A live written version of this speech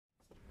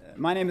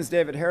My name is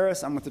David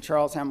Harris. I'm with the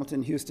Charles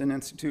Hamilton Houston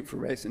Institute for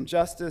Race and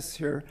Justice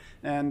here,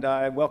 and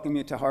I welcome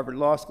you to Harvard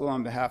Law School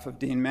on behalf of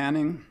Dean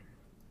Manning.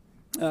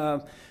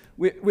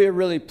 We are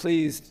really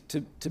pleased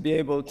to be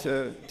able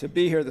to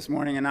be here this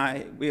morning,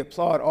 and we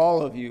applaud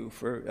all of you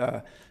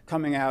for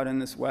coming out in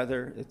this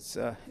weather.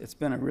 It's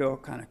been a real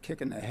kind of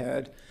kick in the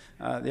head.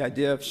 The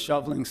idea of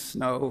shoveling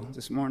snow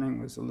this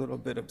morning was a little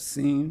bit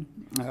obscene,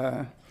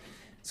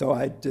 so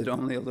I did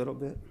only a little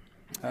bit.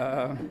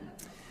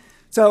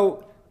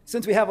 So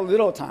since we have a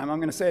little time, I'm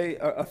going to say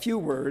a few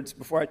words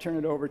before I turn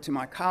it over to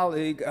my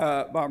colleague,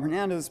 Bob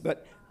Hernandez.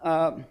 But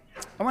I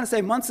want to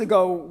say months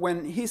ago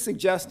when he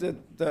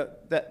suggested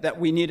that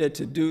we needed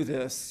to do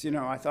this,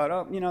 I thought,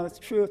 oh, that's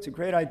true. It's a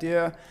great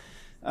idea.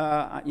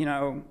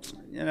 You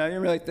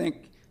didn't really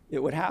think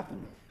it would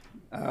happen.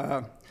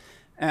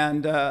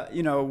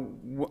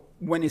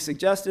 When he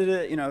suggested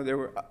it, there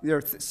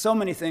were so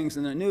many things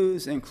in the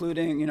news,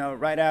 including,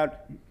 right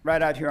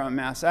out here on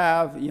Mass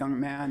Ave, a young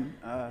man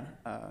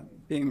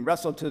being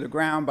wrestled to the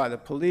ground by the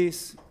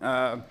police.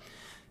 The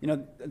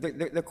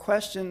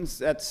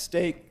questions at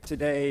stake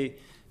today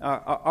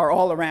are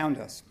all around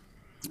us.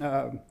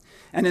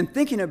 And in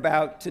thinking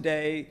about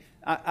today,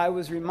 I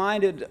was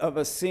reminded of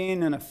a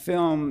scene in a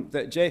film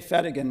that Jay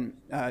Fettigan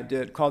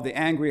did called The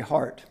Angry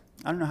Heart.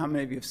 I don't know how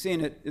many of you have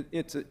seen it.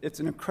 It's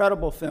an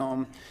incredible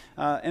film,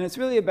 and it's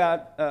really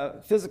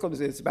about physical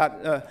disease. It's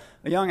about a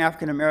young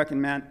African-American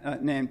man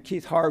named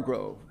Keith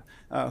Hargrove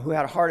who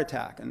had a heart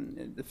attack.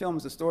 And the film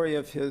is the story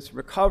of his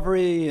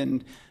recovery,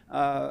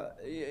 but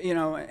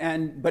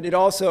it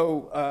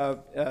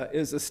also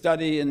is a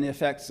study in the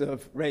effects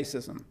of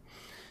racism.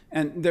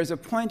 And there's a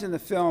point in the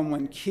film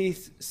when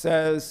Keith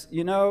says,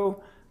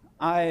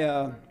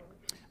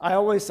 I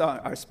always saw,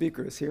 our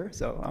speaker is here,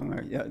 so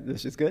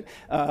this is good.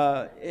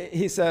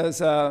 He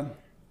says, I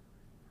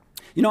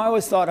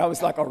always thought I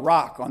was like a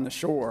rock on the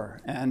shore,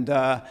 and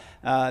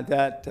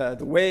that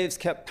the waves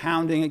kept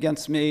pounding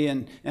against me,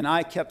 and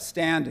I kept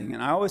standing.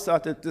 And I always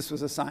thought that this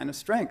was a sign of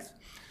strength.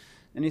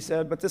 And he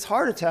said, but this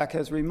heart attack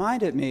has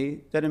reminded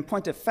me that in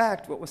point of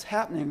fact, what was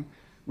happening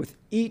with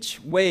each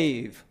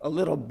wave, a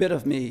little bit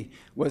of me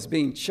was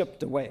being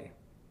chipped away.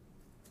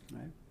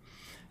 Right?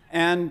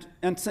 And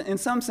in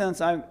some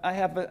sense, I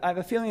have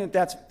a feeling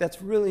that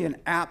that's really an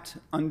apt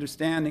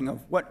understanding of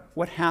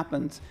what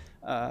happens,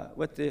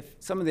 what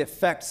some of the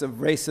effects of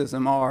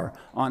racism are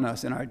on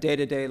us in our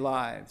day-to-day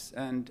lives.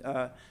 And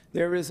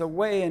there is a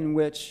way in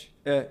which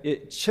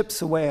it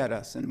chips away at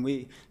us, and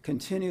we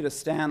continue to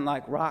stand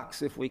like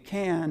rocks if we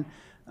can,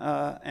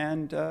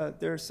 and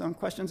there's some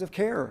questions of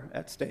care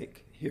at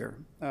stake here.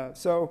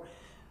 So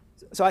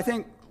I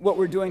think what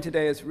we're doing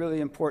today is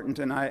really important,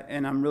 and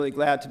I'm really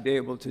glad to be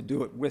able to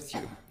do it with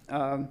you.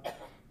 I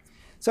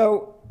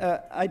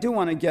do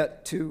want to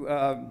get to,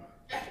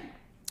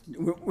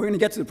 we're going to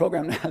get to the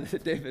program now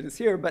that David is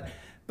here, but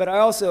I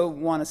also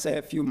want to say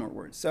a few more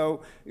words.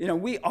 So,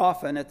 we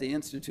often at the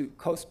Institute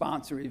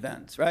co-sponsor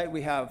events, right?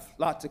 We have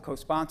lots of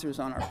co-sponsors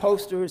on our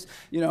posters,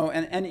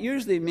 and it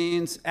usually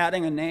means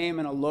adding a name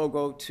and a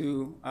logo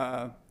to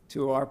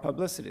our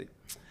publicity.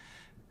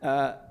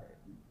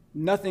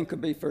 Nothing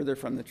could be further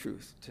from the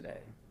truth today.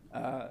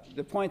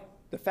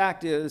 The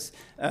fact is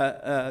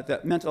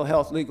that Mental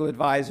Health Legal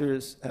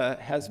Advisors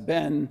has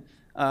been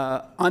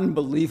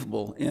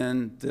unbelievable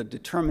in the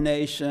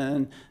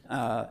determination,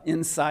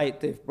 insight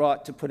they've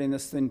brought to putting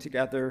this thing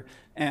together,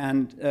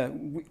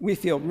 and we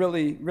feel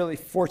really, really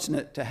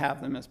fortunate to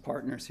have them as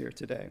partners here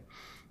today.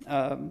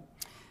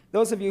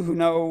 Those of you who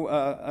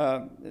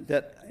know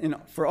that,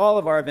 for all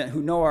of our events,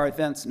 who know our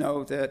events,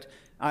 know that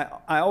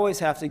I always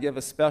have to give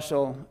a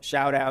special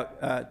shout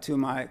out to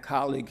my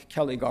colleague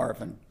Kelly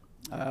Garvin,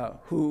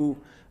 who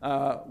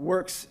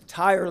works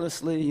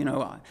tirelessly.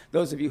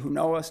 Those of you who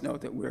know us know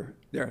that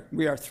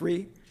we are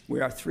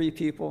three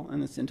people in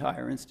this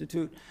entire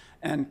institute,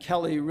 and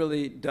Kelly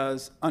really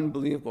does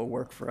unbelievable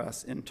work for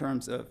us in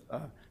terms of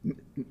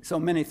so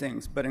many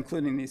things, but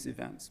including these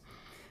events.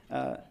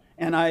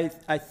 And I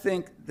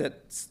think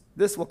that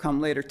this will come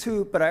later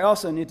too, but I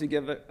also need to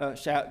give a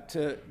shout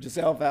to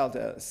Giselle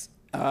Valdez,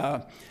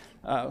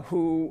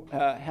 who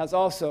has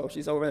also,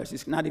 she's over there,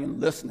 she's not even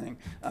listening,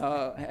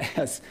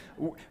 has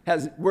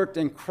worked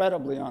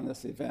incredibly on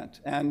this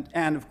event, and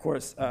of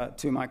course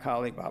to my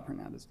colleague Bob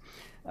Hernandez.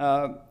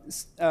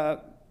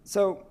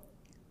 So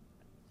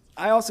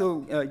I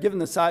also, given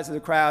the size of the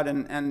crowd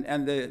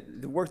and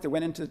the work that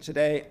went into it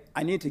today,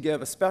 I need to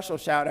give a special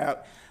shout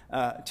out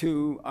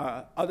to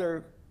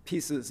other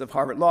pieces of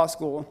Harvard Law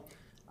School,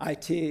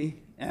 IT,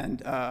 and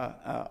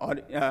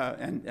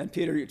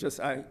Peter,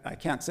 I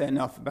can't say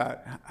enough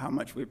about how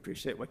much we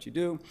appreciate what you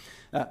do.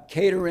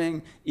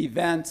 Catering,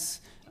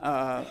 events,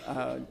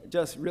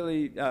 just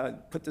really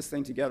put this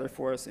thing together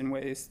for us in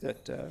ways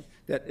that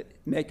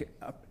make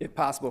it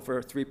possible for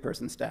a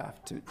three-person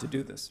staff to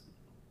do this.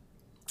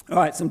 All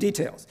right, some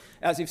details.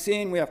 As you've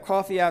seen, we have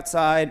coffee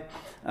outside.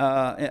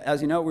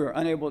 As you know, we were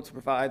unable to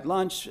provide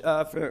lunch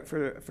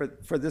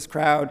for this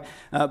crowd,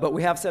 but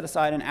we have set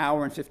aside an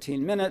hour and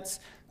 15 minutes.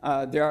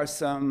 There are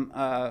some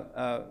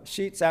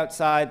sheets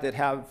outside that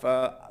have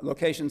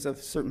locations of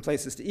certain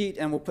places to eat,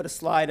 and we'll put a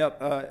slide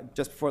up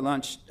just before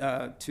lunch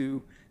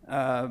to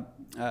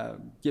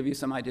give you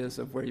some ideas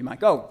of where you might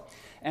go.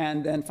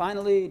 And then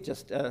finally,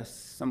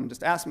 someone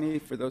just asked me,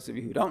 for those of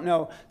you who don't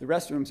know, the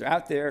restrooms are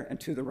out there and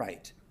to the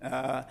right.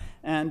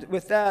 And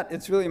with that,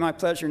 it's really my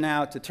pleasure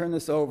now to turn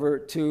this over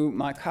to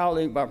my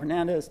colleague, Bob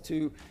Hernandez,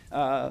 to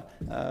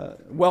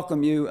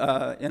welcome you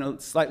in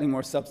a slightly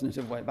more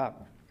substantive way.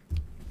 Bob.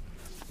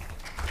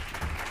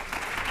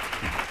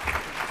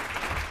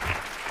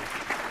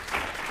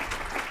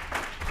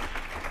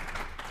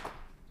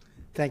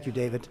 Thank you,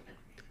 David.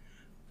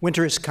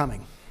 Winter is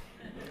coming.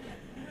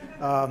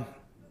 On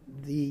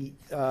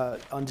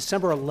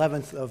December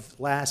 11th of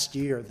last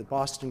year, the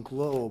Boston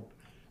Globe,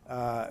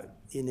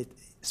 in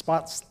its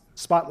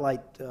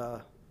Spotlight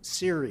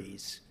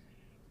series,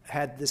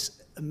 had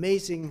this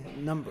amazing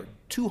number,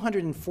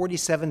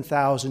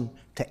 247,000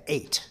 to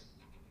 8.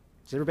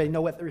 Does everybody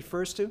know what that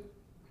refers to?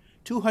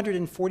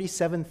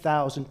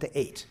 247,000 to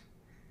 8.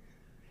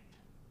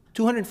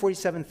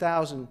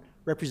 247,000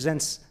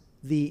 represents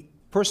the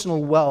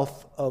personal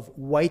wealth of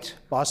white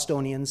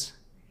Bostonians.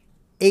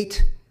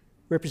 8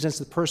 represents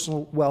the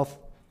personal wealth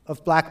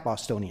of black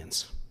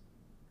Bostonians.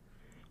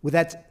 With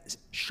that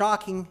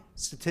shocking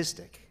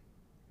statistic,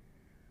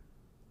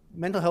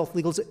 Mental Health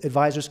Legal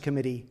Advisors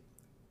Committee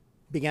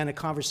began a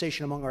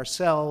conversation among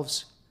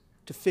ourselves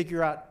to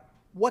figure out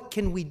what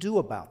can we do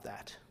about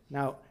that.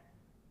 Now,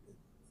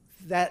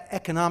 that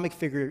economic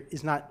figure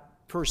is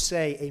not per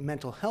se a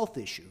mental health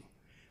issue,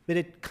 but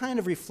it kind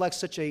of reflects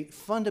such a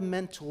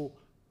fundamental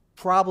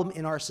problem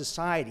in our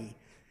society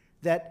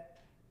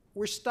that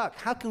we're stuck.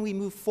 How can we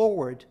move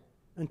forward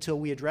until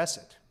we address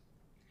it?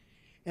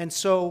 And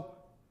so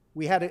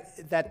we had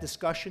that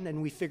discussion,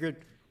 and we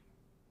figured,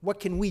 what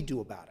can we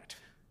do about it?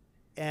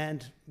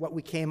 And what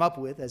we came up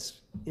with,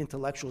 as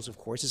intellectuals, of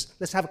course, is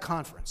let's have a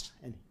conference.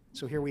 And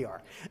so here we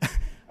are.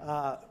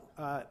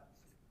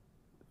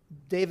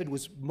 David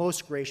was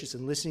most gracious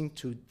in listening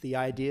to the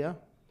idea.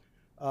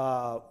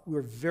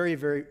 We're very,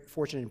 very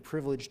fortunate and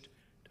privileged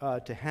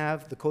to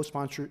have the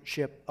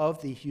co-sponsorship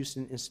of the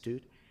Houston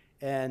Institute.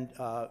 And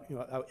I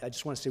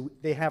just want to say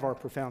they have our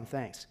profound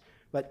thanks.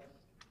 But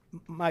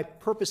my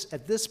purpose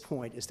at this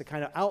point is to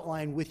kind of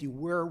outline with you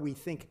where we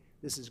think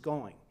this is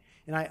going.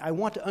 And I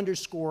want to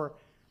underscore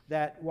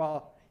that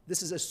while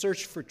this is a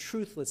search for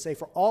truth, let's say,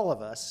 for all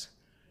of us,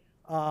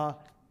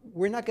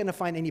 we're not going to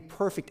find any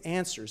perfect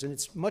answers. And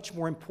it's much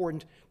more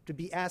important to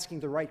be asking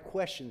the right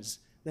questions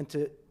than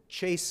to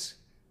chase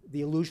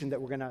the illusion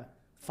that we're going to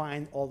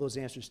find all those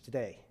answers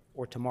today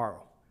or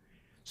tomorrow.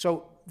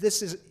 So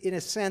this is, in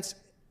a sense,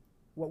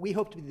 what we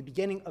hope to be the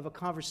beginning of a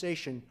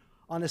conversation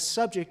on a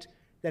subject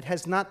that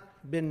has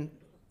not been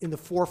in the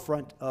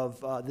forefront of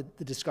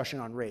the discussion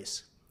on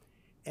race.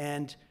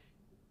 And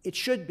it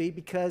should be,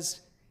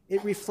 because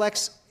it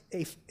reflects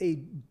a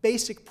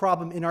basic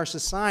problem in our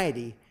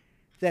society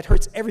that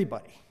hurts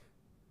everybody.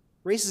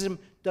 Racism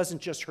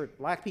doesn't just hurt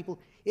black people,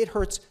 it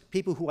hurts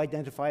people who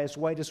identify as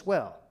white as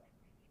well.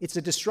 It's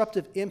a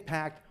disruptive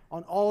impact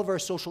on all of our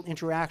social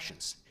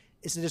interactions.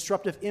 It's a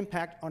disruptive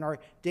impact on our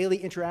daily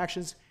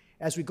interactions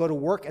as we go to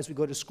work, as we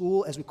go to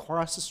school, as we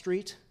cross the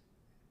street.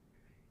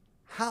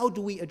 How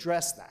do we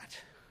address that?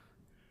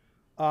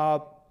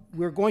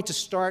 We're going to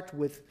start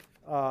with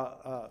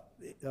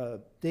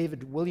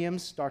David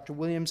Williams, Dr.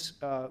 Williams,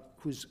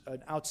 who's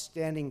an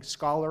outstanding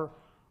scholar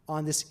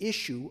on this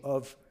issue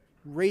of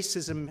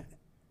racism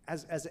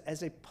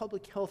as a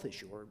public health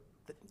issue, or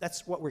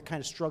that's what we're kind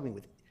of struggling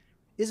with.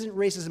 Isn't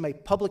racism a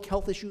public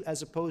health issue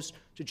as opposed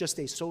to just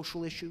a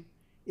social issue?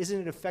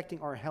 Isn't it affecting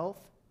our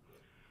health?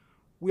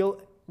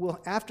 We'll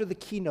after the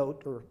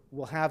keynote, or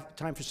we'll have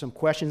time for some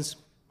questions,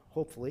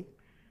 hopefully.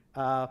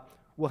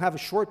 We'll have a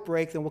short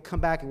break, then we'll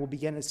come back and we'll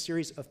begin a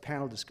series of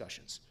panel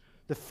discussions.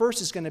 The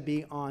first is going to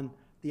be on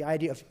the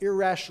idea of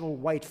irrational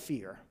white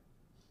fear.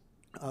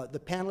 The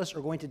panelists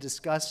are going to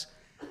discuss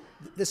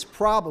this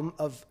problem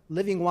of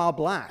living while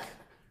black,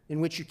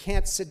 in which you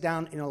can't sit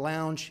down in a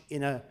lounge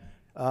in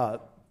a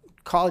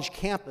college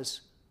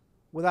campus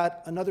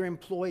without another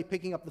employee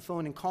picking up the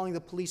phone and calling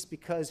the police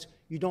because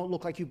you don't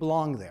look like you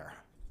belong there.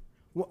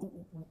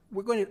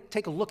 We're going to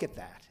take a look at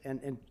that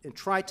and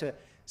try to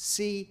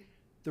see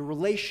the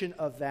relation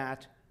of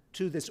that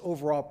to this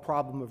overall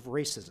problem of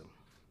racism.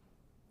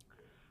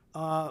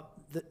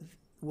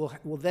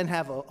 We'll then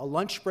have a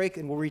lunch break,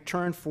 and we'll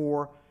return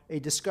for a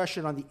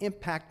discussion on the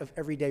impact of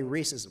everyday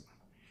racism.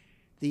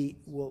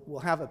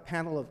 We'll have a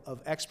panel of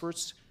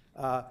experts,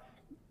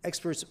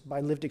 experts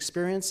by lived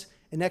experience,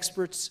 and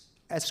experts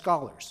as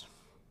scholars.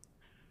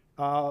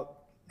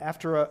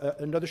 After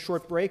another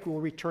short break, we'll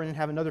return and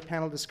have another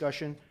panel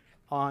discussion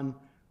on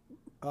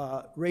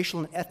racial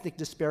and ethnic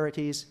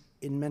disparities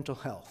in mental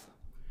health.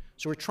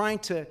 So we're trying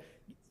to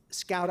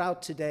scout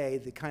out today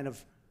the kind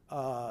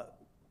of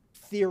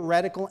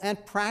theoretical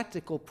and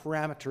practical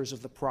parameters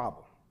of the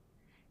problem.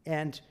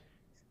 And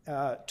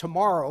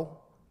tomorrow,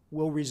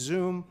 we'll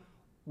resume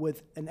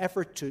with an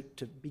effort to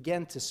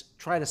begin to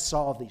try to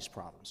solve these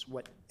problems.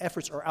 What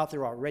efforts are out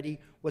there already?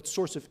 What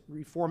sorts of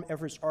reform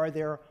efforts are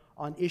there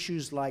on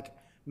issues like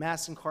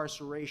mass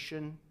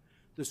incarceration,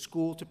 the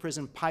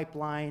school-to-prison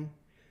pipeline,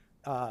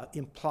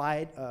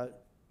 implied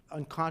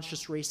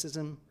unconscious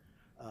racism,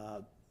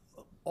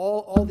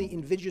 all the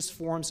invidious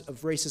forms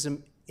of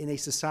racism in a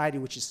society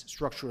which is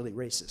structurally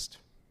racist.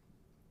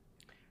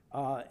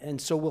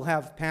 And so we'll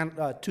have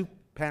two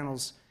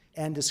panels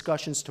and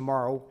discussions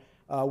tomorrow.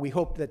 We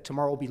hope that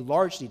tomorrow will be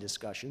largely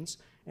discussions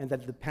and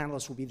that the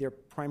panelists will be there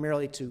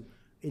primarily to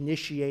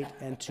initiate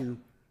and to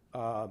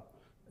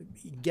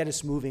get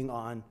us moving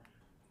on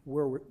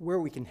where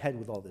we can head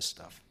with all this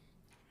stuff.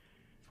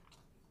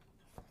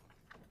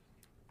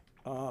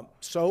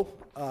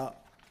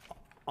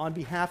 On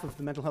behalf of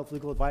the Mental Health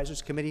Legal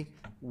Advisors Committee,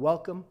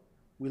 welcome.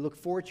 We look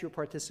forward to your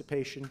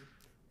participation,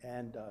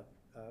 and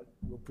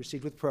we'll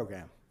proceed with the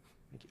program.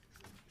 Thank you.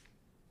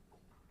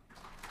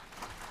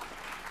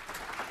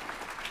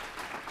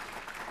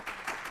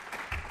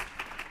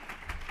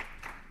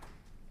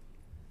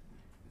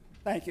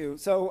 Thank you.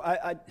 So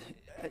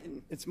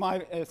it's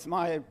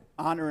my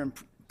honor and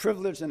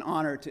privilege and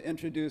honor to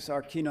introduce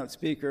our keynote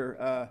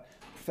speaker,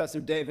 Professor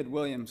David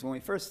Williams. When we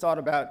first thought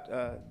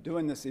about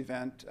doing this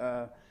event,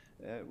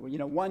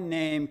 one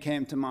name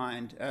came to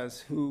mind as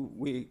who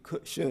we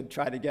should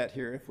try to get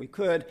here if we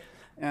could,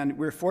 and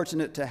we're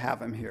fortunate to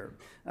have him here.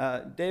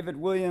 David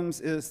Williams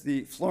is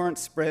the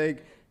Florence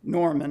Sprague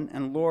Norman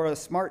and Laura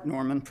Smart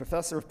Norman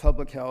Professor of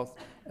Public Health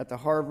at the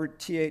Harvard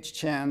T.H.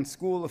 Chan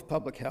School of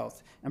Public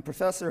Health and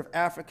Professor of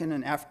African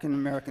and African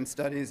American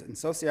Studies and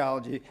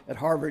Sociology at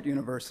Harvard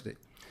University.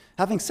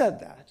 Having said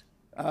that,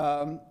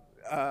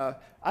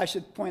 I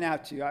should point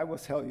out to you, I will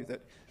tell you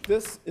that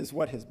this is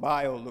what his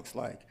bio looks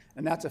like,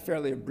 and that's a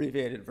fairly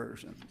abbreviated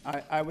version.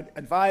 I would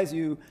advise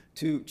you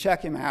to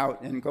check him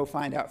out and go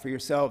find out for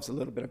yourselves a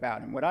little bit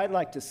about him. What I'd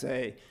like to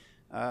say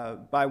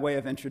by way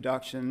of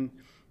introduction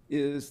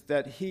is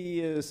that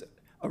he is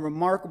a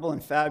remarkable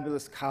and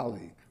fabulous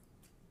colleague,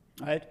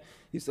 right?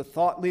 He's a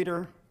thought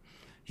leader.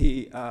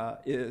 He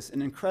is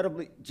an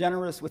incredibly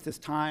generous with his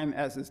time,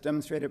 as is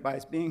demonstrated by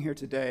his being here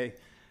today.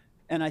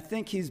 And I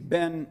think he's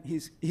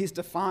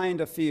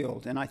defined a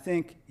field, and I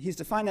think he's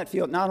defined that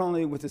field not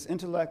only with his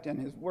intellect and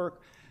his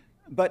work,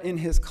 but in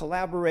his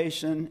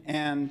collaboration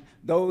and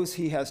those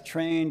he has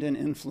trained and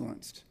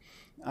influenced.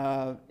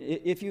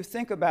 If you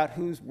think about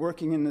who's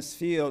working in this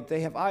field, they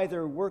have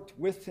either worked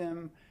with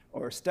him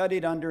or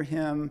studied under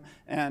him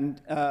and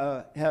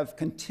have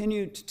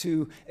continued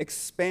to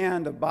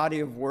expand a body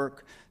of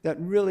work that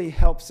really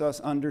helps us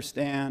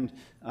understand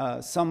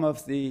some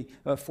of the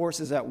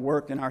forces at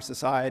work in our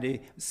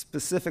society,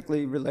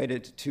 specifically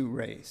related to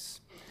race.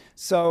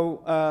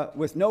 So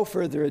with no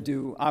further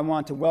ado, I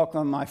want to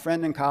welcome my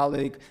friend and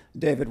colleague,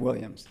 David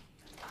Williams.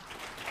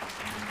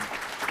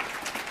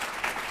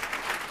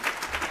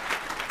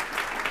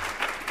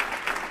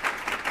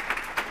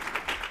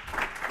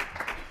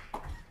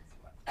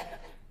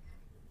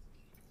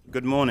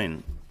 Good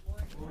morning.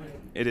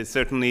 It is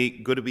certainly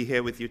good to be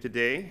here with you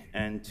today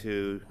and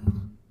to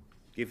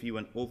give you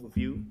an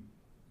overview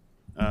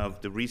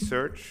of the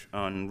research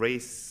on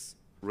race,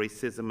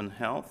 racism, and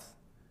health.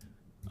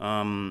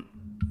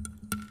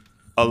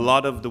 A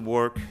lot of the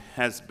work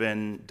has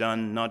been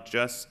done not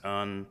just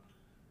on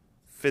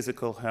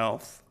physical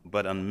health,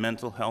 but on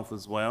mental health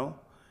as well.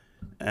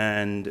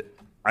 And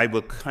I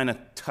will kind of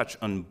touch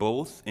on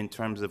both in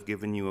terms of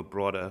giving you a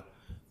broader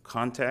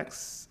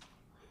context.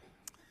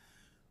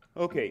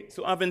 Okay,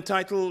 so I've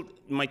entitled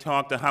my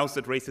talk, The House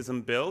That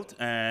Racism Built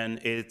and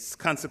Its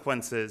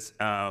Consequences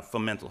for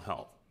Mental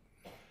Health.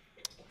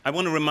 I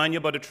want to remind you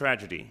about a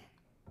tragedy.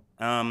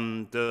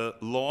 The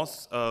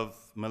loss of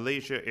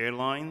Malaysia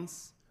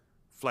Airlines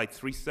Flight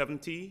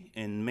 370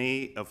 in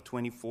May of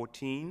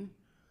 2014.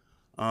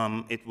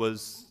 It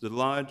was the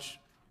large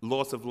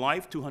loss of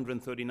life,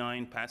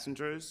 239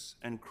 passengers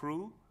and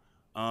crew.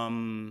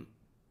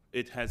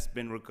 It has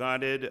been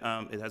regarded,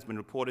 it has been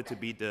reported to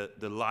be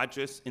the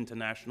largest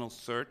international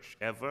search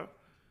ever,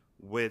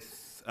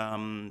 with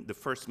the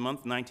first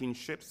month, 19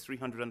 ships,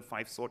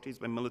 305 sorties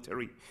by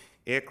military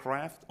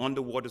aircraft.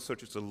 Underwater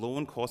searches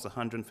alone cost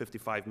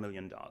 $155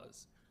 million.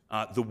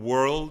 The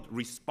world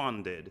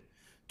responded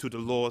to the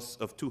loss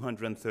of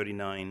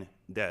 239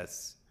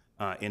 deaths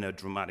in a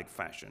dramatic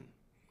fashion.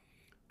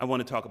 I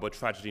want to talk about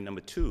tragedy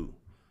number two.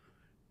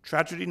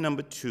 Tragedy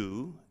number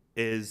two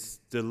is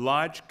the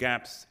large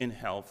gaps in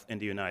health in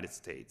the United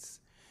States.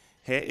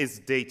 Here is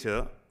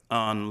data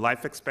on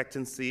life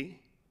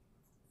expectancy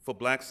for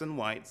blacks and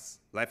whites.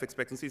 Life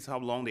expectancy is how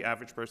long the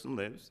average person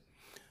lives,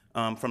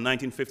 from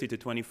 1950 to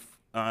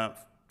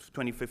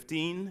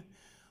 2015.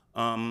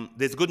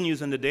 There's good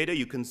news in the data.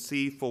 You can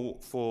see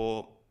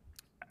for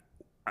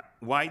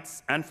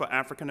whites and for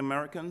African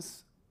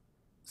Americans,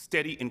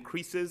 steady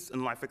increases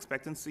in life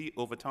expectancy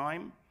over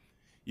time.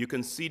 You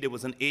can see there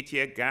was an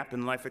 8-year gap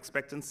in life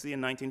expectancy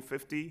in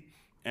 1950,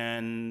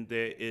 and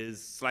there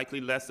is slightly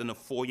less than a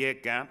 4-year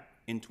gap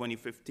in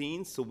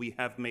 2015, so we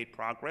have made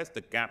progress.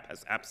 The gap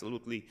has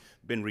absolutely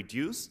been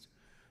reduced.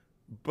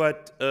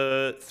 but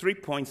a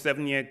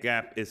 3.7-year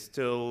gap is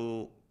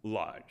still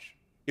large.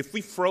 If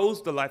we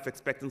froze the life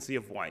expectancy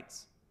of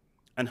whites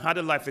and had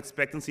the life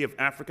expectancy of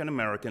African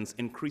Americans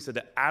increase at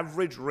the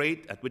average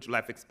rate at which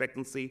life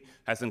expectancy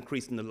has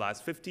increased in the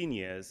last 15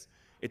 years,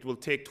 it will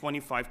take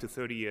 25 to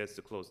 30 years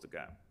to close the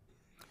gap.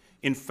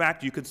 In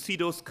fact, you could see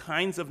those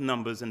kinds of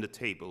numbers in the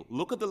table.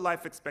 Look at the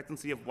life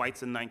expectancy of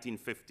whites in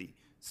 1950,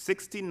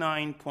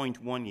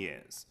 69.1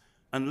 years.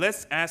 And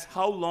let's ask,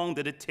 how long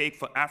did it take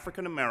for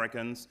African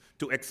Americans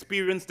to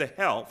experience the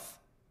health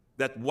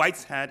that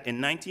whites had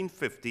in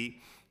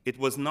 1950? It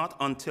was not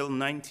until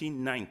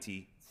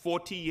 1990,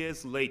 40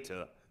 years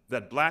later,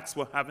 that blacks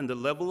were having the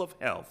level of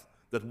health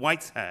that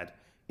whites had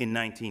in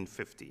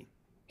 1950.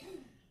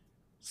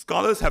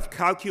 Scholars have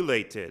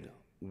calculated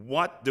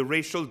what the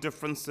racial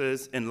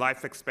differences in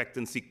life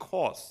expectancy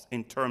cost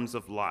in terms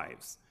of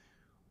lives.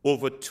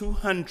 Over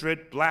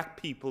 200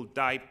 black people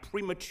die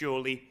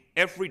prematurely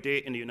every day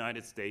in the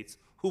United States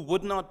who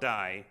would not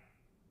die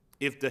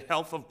if the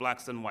health of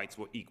blacks and whites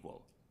were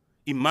equal.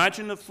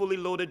 Imagine a fully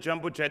loaded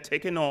jumbo jet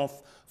taking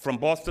off from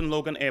Boston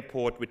Logan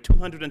Airport with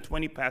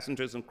 220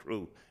 passengers and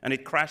crew, and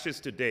it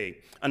crashes today,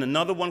 and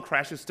another one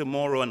crashes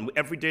tomorrow, and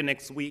every day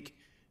next week,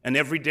 and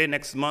every day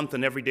next month,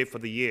 and every day for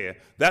the year.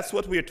 That's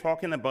what we're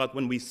talking about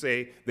when we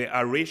say there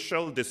are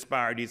racial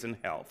disparities in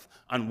health.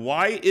 And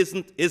why is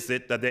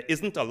it that there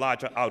isn't a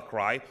larger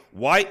outcry?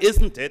 Why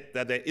isn't it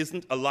that there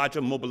isn't a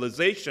larger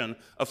mobilization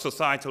of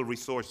societal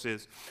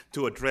resources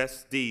to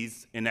address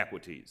these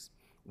inequities?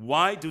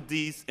 Why do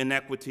these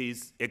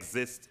inequities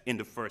exist in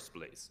the first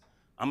place?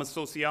 I'm a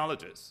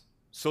sociologist.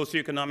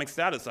 Socioeconomic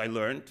status, I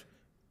learned,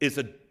 is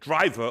a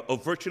driver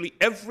of virtually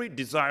every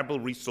desirable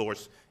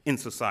resource in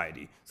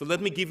society. So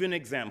let me give you an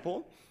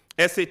example.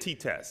 SAT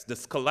test, the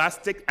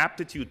scholastic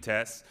aptitude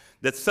test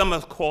that some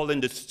are calling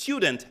the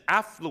student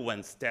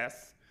affluence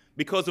test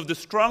because of the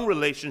strong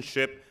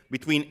relationship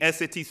between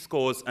SAT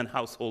scores and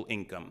household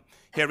income.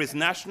 Here is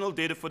national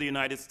data for the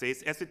United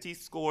States, SAT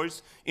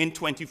scores in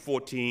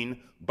 2014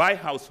 by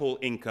household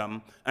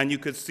income, and you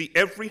could see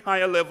every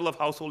higher level of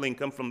household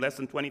income from less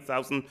than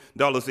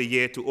 $20,000 a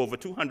year to over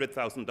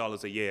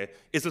 $200,000 a year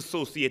is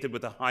associated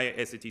with a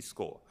higher SAT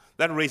score.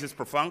 That raises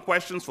profound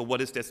questions for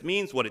what this test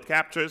means, what it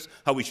captures,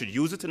 how we should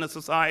use it in a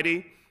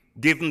society,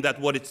 given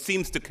that what it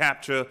seems to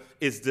capture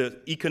is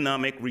the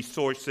economic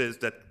resources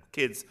that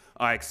kids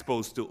are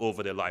exposed to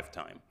over their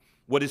lifetime.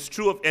 What is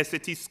true of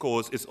SAT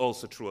scores is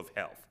also true of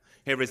health.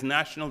 Here is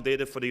national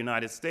data for the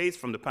United States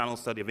from the panel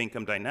study of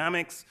income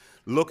dynamics,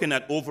 looking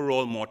at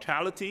overall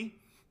mortality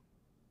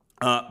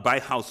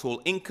by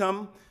household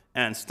income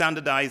and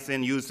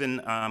standardizing using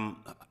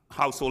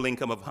household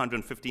income of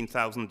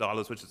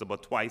 $115,000, which is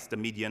about twice the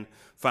median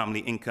family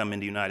income in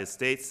the United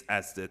States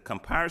as the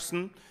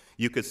comparison.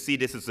 You could see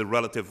this is a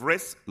relative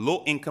risk.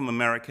 Low-income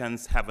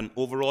Americans have an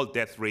overall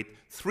death rate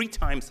 3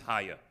 times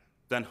higher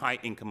than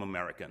high-income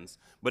Americans.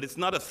 But it's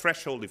not a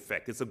threshold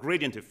effect, it's a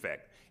gradient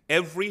effect.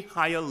 Every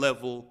higher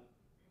level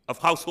of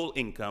household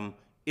income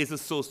is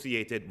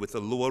associated with a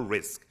lower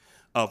risk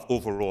of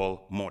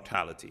overall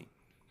mortality.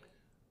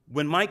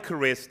 When my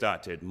career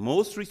started,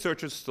 most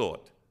researchers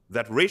thought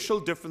that racial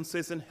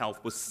differences in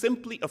health was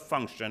simply a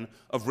function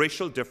of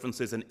racial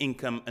differences in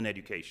income and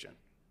education.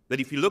 That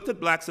if you looked at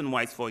blacks and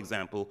whites, for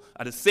example,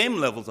 at the same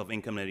levels of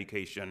income and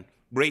education,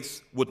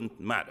 race wouldn't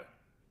matter,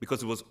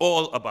 because it was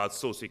all about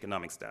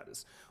socioeconomic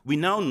status. We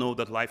now know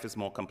that life is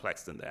more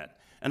complex than that.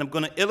 And I'm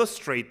going to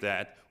illustrate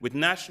that with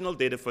national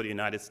data for the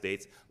United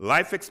States,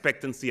 life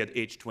expectancy at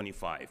age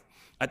 25.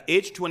 At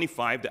age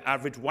 25, the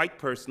average white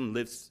person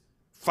lives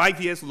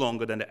 5 years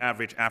longer than the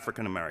average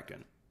African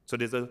American. So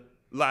there's a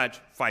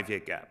large 5-year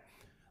gap.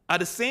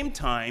 At the same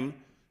time,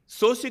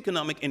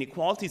 socioeconomic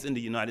inequalities in the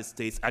United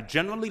States are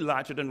generally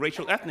larger than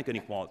racial ethnic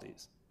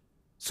inequalities.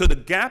 So the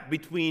gap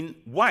between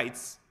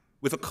whites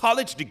with a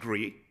college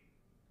degree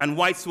and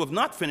whites who have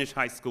not finished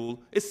high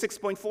school is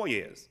 6.4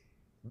 years,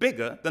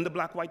 bigger than the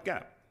black-white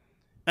gap.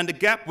 And the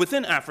gap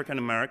within African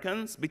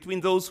Americans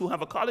between those who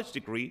have a college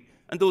degree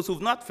and those who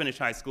have not finished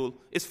high school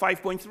is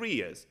 5.3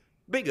 years,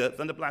 bigger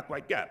than the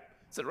black-white gap.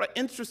 It's an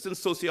interesting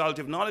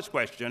sociology of knowledge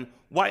question,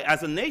 why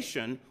as a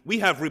nation we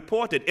have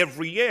reported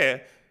every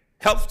year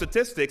health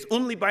statistics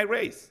only by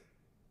race,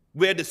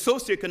 where the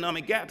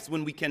socioeconomic gaps,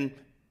 when we can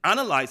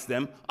analyze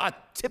them, are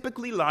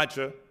typically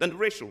larger than the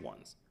racial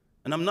ones.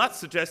 And I'm not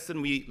suggesting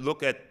we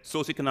look at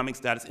socioeconomic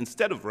status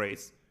instead of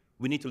race.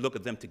 We need to look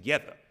at them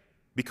together,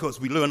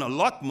 because we learn a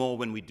lot more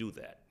when we do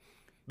that.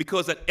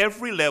 Because at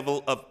every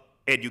level of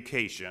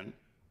education,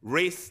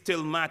 race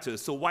still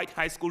matters. So white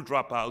high school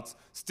dropouts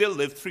still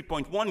live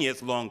 3.1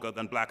 years longer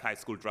than black high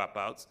school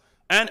dropouts.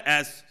 And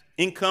as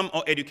income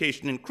or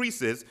education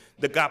increases,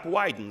 the gap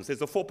widens.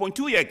 There's a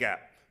 4.2-year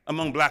gap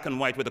among black and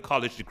white with a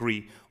college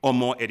degree or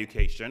more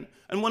education.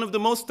 And one of the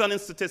most stunning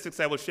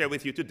statistics I will share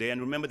with you today, and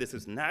remember this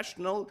is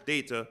national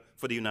data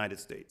for the United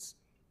States.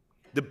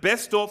 The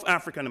best off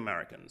African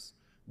Americans,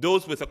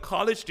 those with a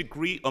college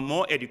degree or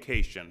more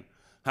education,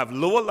 have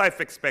lower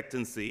life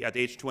expectancy at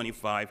age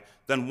 25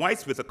 than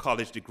whites with a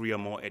college degree or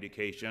more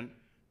education,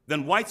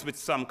 than whites with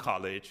some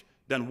college,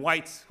 than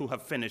whites who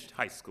have finished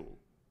high school.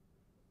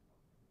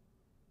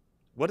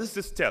 What does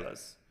this tell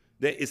us?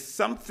 There is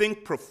something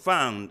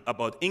profound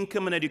about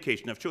income and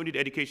education. I've shown you the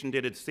education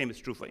data, the same is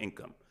true for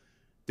income.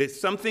 There's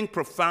something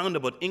profound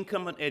about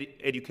income and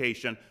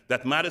education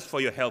that matters for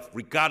your health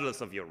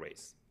regardless of your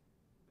race.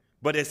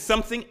 But there's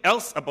something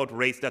else about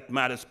race that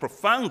matters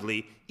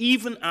profoundly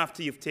even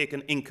after you've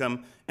taken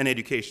income and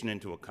education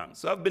into account.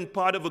 So I've been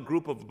part of a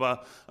group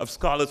of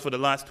scholars for the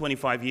last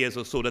 25 years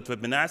or so that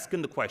have been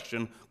asking the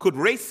question, could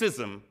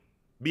racism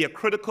be a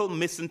critical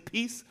missing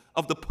piece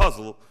of the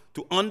puzzle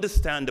to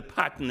understand the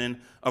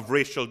patterning of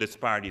racial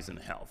disparities in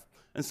health?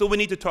 And so we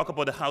need to talk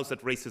about the house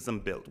that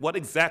racism built. What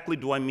exactly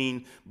do I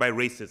mean by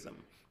racism?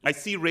 I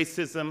see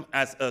racism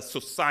as a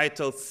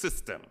societal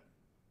system,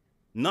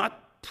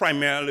 not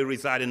primarily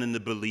residing in the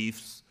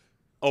beliefs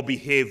or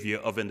behavior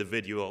of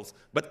individuals,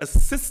 but a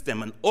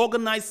system, an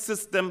organized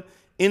system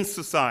in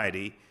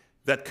society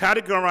that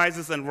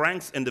categorizes and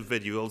ranks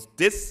individuals,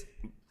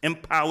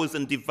 disempowers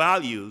and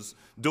devalues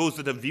those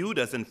that are viewed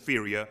as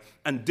inferior,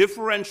 and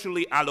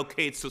differentially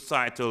allocates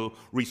societal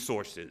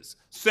resources.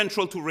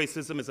 Central to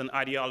racism is an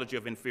ideology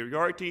of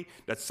inferiority,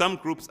 that some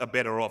groups are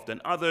better off than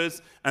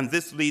others, and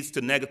this leads to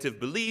negative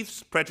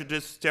beliefs,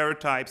 prejudice,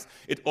 stereotypes.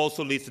 It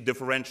also leads to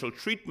differential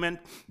treatment,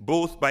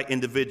 both by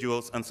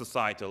individuals and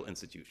societal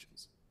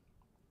institutions.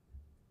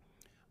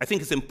 I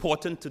think it's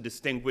important to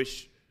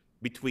distinguish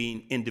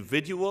between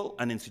individual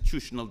and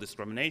institutional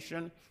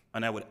discrimination,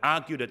 and I would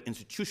argue that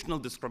institutional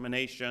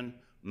discrimination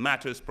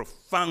matters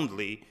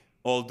profoundly,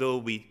 although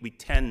we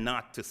tend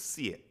not to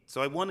see it.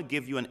 So I want to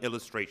give you an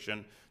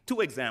illustration,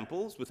 two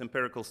examples with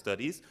empirical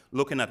studies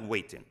looking at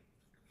weighting.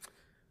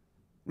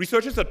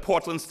 Researchers at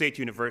Portland State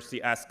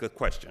University ask a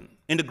question.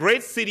 In the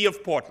great city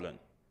of Portland,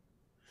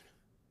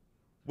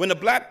 when a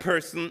black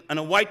person and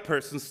a white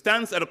person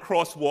stands at a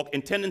crosswalk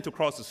intending to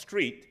cross the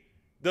street,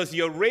 does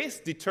your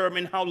race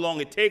determine how long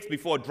it takes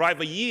before a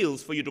driver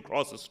yields for you to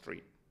cross the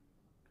street?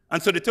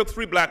 And so they took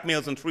 3 black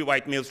males and 3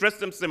 white males, dressed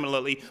them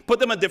similarly,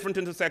 put them at different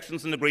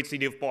intersections in the great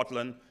city of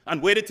Portland,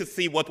 and waited to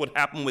see what would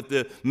happen with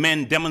the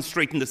men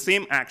demonstrating the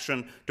same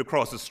action to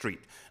cross the street.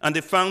 And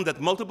they found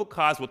that multiple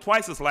cars were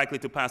twice as likely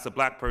to pass a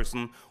black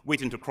person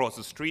waiting to cross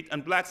the street,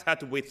 and blacks had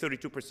to wait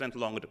 32%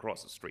 longer to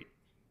cross the street.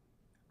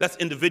 That's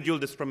individual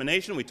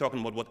discrimination. We're talking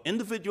about what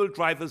individual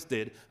drivers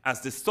did as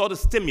this sort of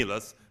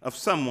stimulus of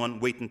someone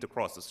waiting to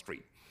cross the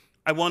street.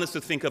 I want us to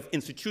think of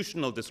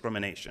institutional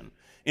discrimination.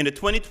 In the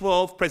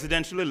 2012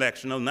 presidential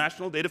election of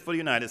national data for the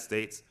United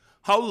States,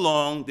 how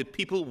long did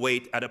people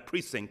wait at a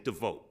precinct to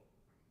vote?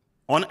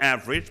 On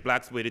average,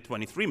 blacks waited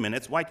 23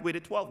 minutes, white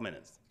waited 12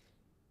 minutes.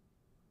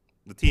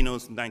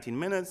 Latinos, 19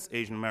 minutes,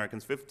 Asian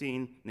Americans,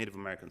 15, Native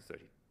Americans,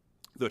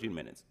 13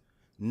 minutes.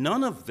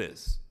 None of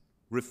this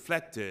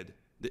reflected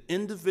the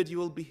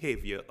individual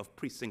behavior of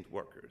precinct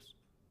workers.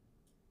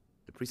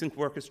 The precinct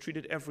workers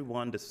treated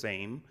everyone the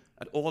same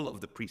at all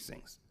of the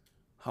precincts.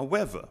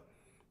 However,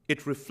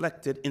 it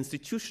reflected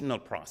institutional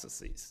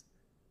processes,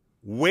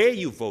 where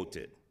you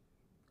voted,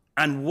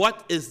 and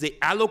what is the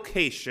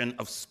allocation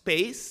of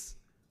space,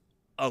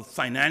 of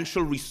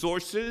financial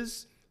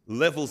resources,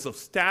 levels of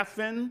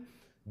staffing,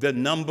 the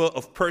number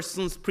of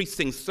persons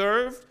precincts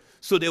served.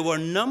 So there were a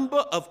number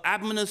of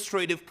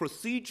administrative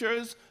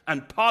procedures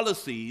and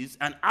policies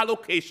and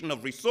allocation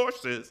of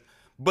resources,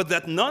 but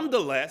that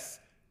nonetheless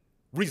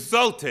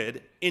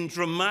resulted in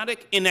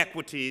dramatic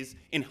inequities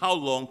in how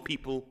long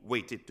people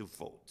waited to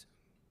vote.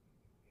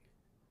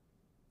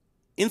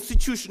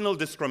 Institutional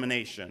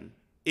discrimination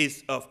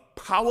is a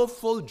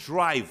powerful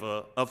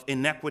driver of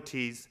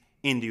inequities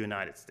in the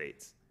United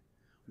States.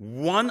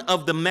 One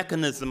of the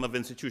mechanisms of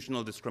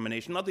institutional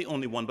discrimination, not the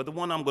only one, but the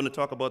one I'm going to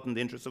talk about in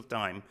the interest of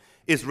time,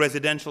 is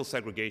residential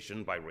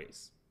segregation by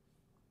race.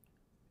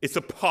 It's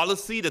a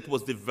policy that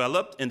was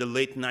developed in the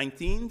late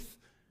 19th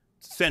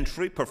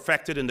century,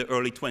 perfected in the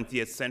early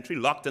 20th century,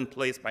 locked in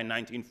place by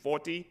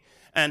 1940,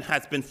 and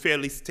has been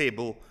fairly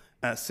stable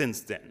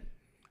since then.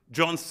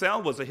 John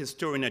Sell was a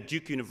historian at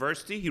Duke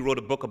University. He wrote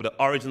a book about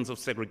the origins of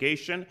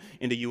segregation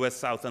in the US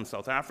South and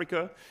South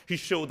Africa. He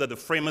showed that the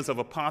framers of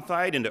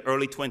apartheid in the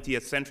early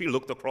 20th century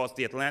looked across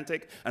the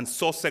Atlantic and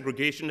saw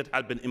segregation that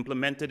had been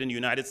implemented in the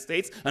United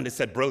States, and they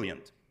said,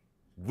 brilliant.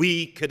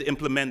 We could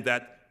implement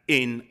that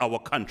in our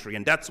country,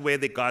 and that's where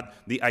they got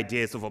the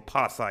ideas of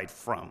apartheid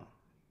from.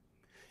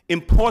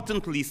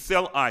 Importantly,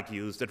 Sell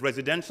argues that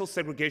residential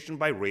segregation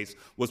by race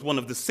was one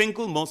of the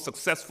single most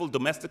successful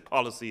domestic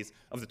policies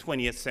of the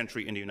 20th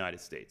century in the United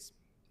States.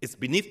 It's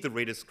beneath the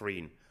radar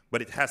screen, but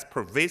it has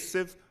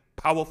pervasive,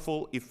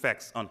 powerful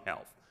effects on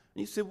health. And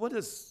you say, what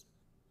does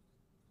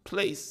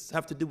place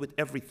have to do with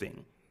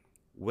everything?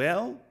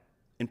 Well,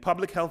 in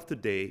public health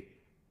today,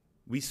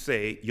 we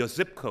say your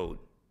zip code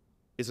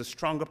is a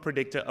stronger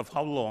predictor of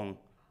how long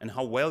and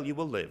how well you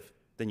will live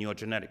than your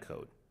genetic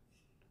code.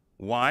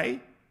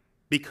 Why?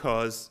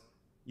 Because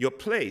your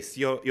place,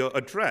 your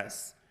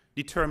address,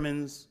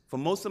 determines, for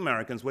most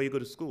Americans, where you go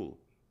to school,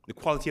 the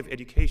quality of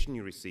education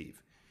you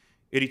receive.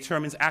 It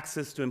determines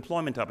access to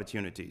employment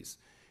opportunities.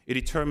 It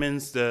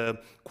determines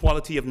the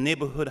quality of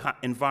neighborhood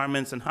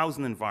environments and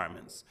housing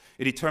environments.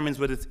 It determines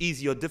whether it's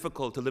easy or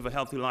difficult to live a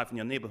healthy life in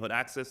your neighborhood,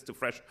 access to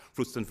fresh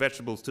fruits and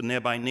vegetables, to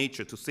nearby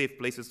nature, to safe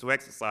places to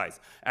exercise,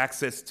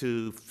 access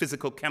to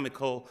physical,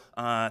 chemical,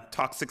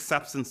 toxic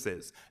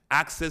substances,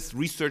 access,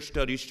 research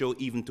studies show,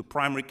 even to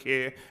primary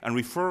care and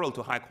referral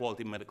to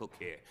high-quality medical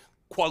care,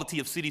 quality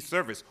of city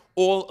service.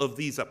 All of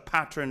these are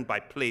patterned by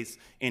place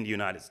in the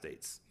United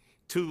States.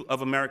 Two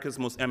of America's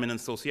most eminent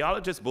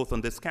sociologists, both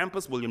on this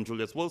campus, William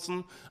Julius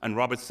Wilson and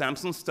Robert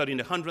Sampson, studying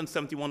the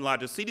 171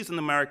 largest cities in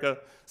America,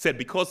 said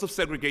because of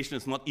segregation,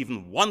 it's not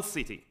even one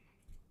city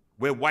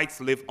where whites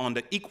live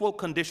under equal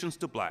conditions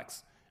to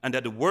blacks, and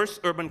that the worst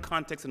urban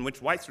context in which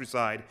whites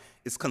reside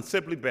is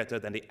considerably better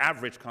than the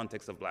average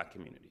context of black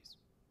communities.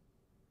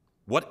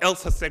 What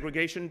else has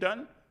segregation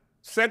done?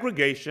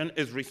 Segregation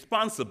is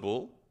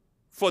responsible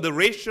for the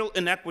racial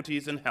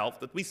inequities in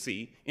health that we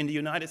see in the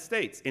United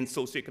States in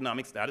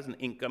socioeconomic status and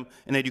income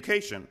and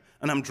education.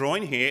 And I'm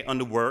drawing here on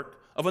the work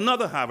of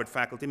another Harvard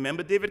faculty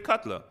member, David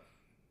Cutler.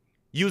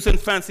 Using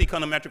fancy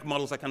econometric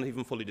models I cannot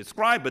even fully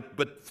describe,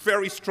 but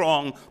very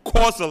strong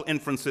causal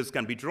inferences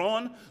can be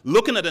drawn.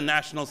 Looking at a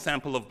national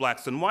sample of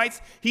blacks and whites,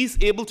 he's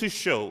able to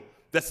show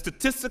that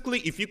statistically,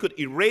 if you could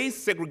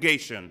erase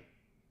segregation,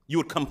 you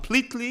would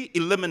completely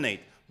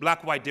eliminate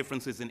black-white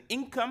differences in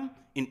income,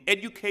 in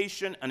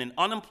education, and in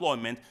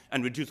unemployment,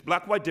 and reduce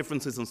black-white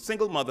differences in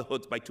single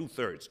motherhoods by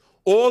 2/3.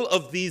 All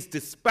of these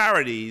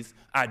disparities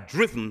are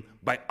driven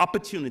by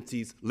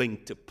opportunities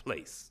linked to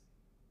place.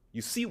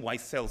 You see why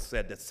Sells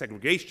said that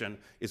segregation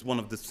is one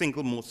of the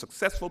single most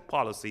successful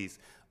policies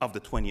of the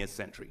 20th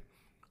century.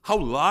 How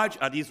large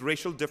are these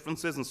racial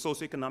differences in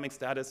socioeconomic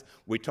status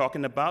we're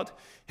talking about?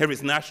 Here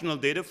is national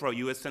data for our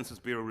US Census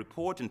Bureau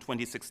report in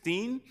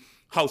 2016,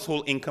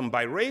 household income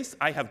by race.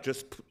 I have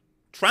just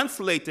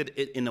translated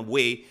it in a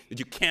way that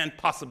you can't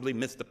possibly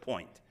miss the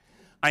point.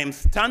 I am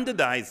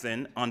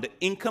standardizing on the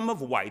income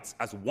of whites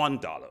as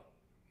 $1.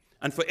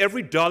 And for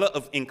every dollar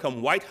of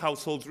income white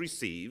households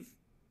receive,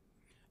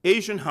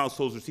 Asian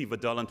households receive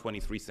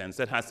 $1.23.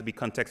 That has to be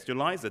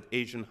contextualized, that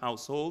Asian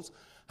households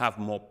have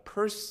more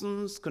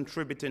persons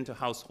contributing to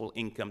household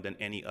income than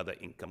any other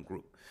income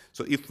group.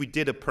 So if we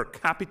did a per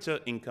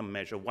capita income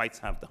measure, whites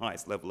have the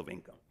highest level of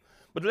income.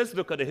 But let's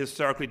look at the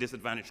historically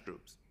disadvantaged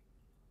groups.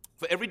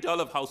 For every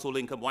dollar of household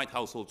income white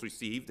households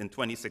received in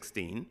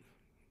 2016,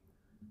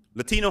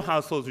 Latino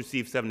households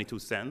received 72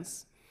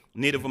 cents,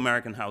 Native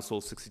American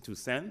households 62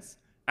 cents,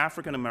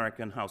 African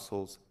American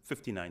households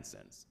 59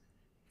 cents.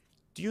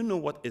 Do you know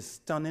what is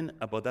stunning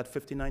about that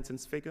 59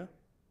 cents figure?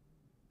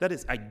 That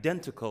is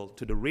identical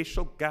to the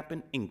racial gap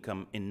in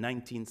income in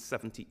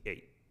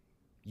 1978.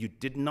 You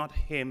did not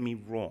hear me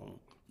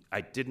wrong.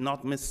 I did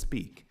not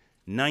misspeak.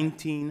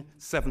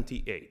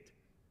 1978.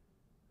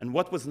 And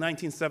what was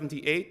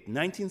 1978?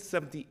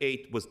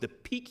 1978 was the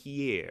peak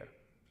year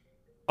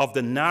of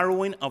the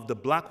narrowing of the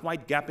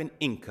black-white gap in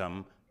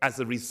income as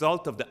a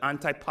result of the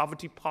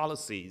anti-poverty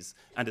policies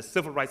and the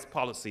civil rights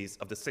policies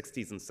of the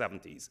 60s and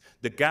 70s.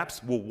 The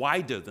gaps were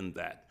wider than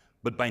that,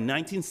 but by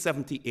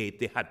 1978,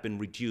 they had been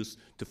reduced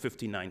to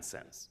 59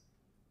 cents.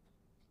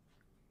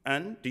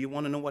 And do you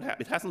want to know what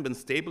happened? It hasn't been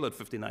stable at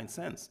 59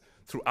 cents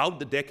throughout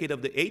the decade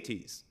of the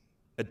 80s,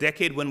 a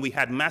decade when we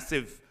had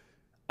massive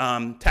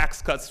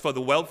tax cuts for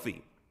the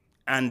wealthy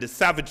and the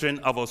savaging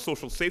of our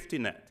social safety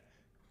net.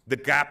 The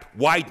gap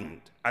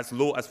widened as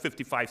low as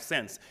 55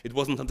 cents. It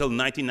wasn't until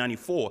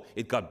 1994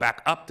 it got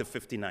back up to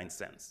 59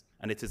 cents.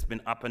 And it has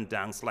been up and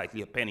down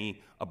slightly, a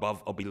penny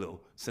above or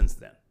below since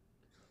then.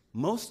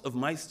 Most of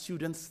my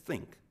students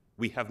think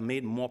we have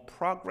made more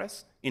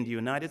progress in the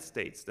United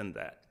States than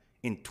that.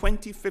 In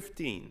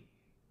 2015,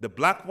 the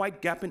black-white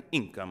gap in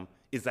income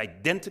is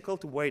identical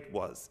to where it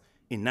was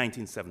in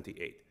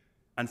 1978.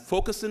 And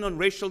focusing on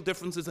racial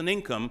differences in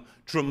income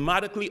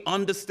dramatically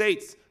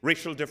understates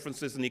racial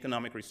differences in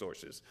economic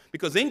resources,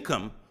 because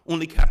income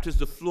only captures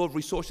the flow of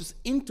resources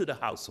into the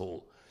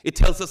household. It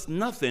tells us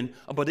nothing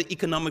about the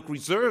economic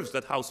reserves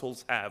that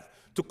households have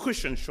to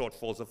cushion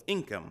shortfalls of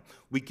income.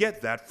 We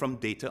get that from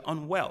data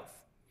on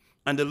wealth.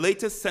 And the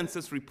latest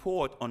census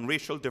report on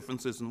racial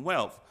differences in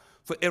wealth,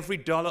 for every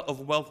dollar of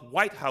wealth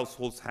white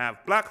households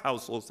have, black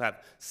households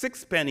have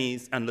 6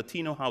 pennies, and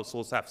Latino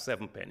households have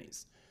 7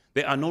 pennies.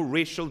 There are no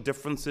racial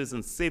differences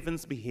in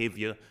savings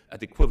behavior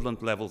at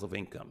equivalent levels of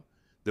income.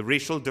 The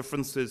racial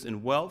differences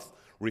in wealth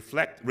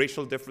reflect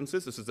racial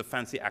differences, this is a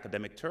fancy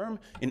academic term,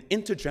 in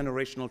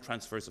intergenerational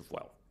transfers of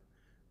wealth.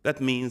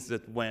 That means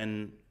that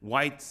when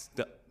whites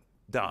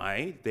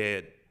die,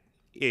 their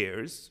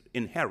heirs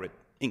inherit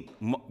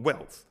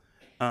wealth.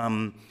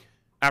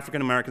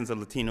 African Americans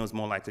and Latinos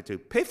more likely to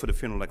pay for the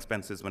funeral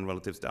expenses when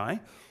relatives die.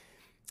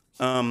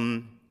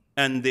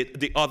 And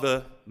the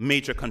other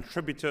major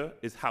contributor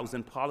is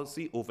housing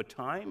policy over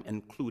time,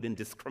 including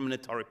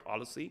discriminatory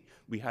policy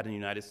we had in the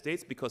United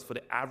States, because for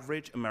the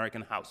average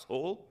American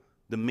household,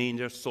 the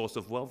major source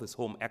of wealth is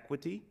home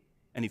equity.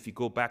 And if you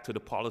go back to the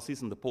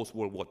policies in the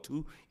post-World War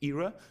II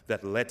era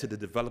that led to the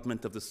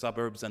development of the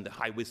suburbs and the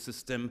highway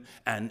system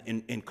and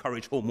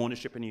encouraged home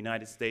ownership in the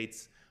United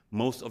States,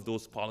 Most of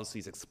those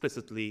policies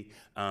explicitly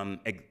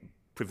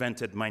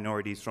prevented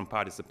minorities from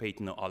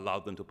participating or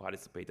allowed them to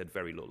participate at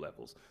very low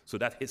levels. So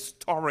that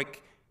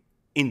historic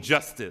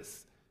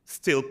injustice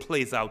still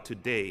plays out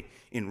today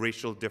in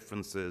racial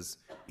differences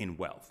in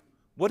wealth.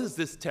 What does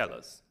this tell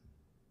us?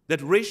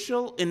 That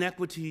racial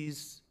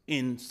inequities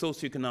in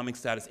socioeconomic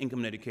status, income,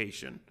 and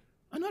education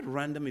are not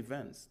random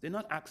events. They're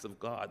not acts of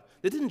God.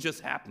 They didn't just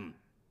happen.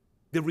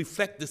 They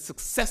reflect the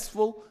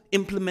successful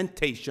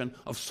implementation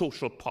of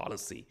social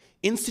policy,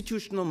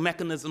 institutional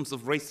mechanisms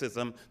of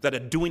racism that are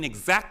doing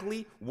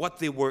exactly what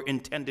they were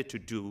intended to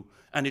do,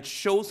 and it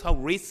shows how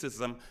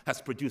racism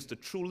has produced a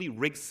truly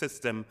rigged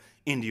system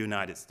in the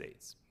United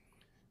States.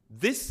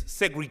 This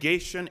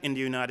segregation in the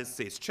United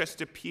States,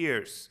 Chester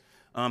Pierce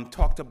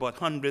talked about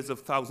hundreds of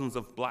thousands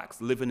of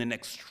blacks living in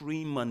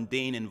extreme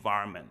mundane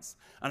environments,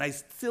 and I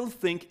still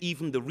think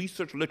even the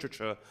research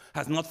literature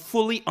has not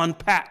fully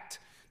unpacked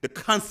the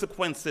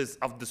consequences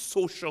of the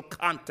social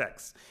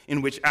context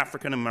in which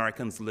African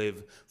Americans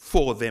live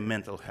for their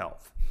mental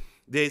health.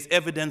 There's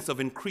evidence of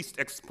increased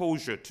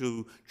exposure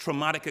to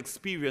traumatic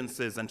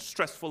experiences and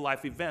stressful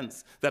life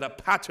events that are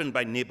patterned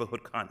by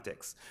neighborhood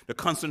context. The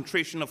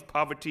concentration of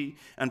poverty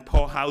and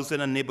poor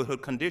housing and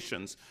neighborhood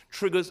conditions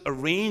triggers a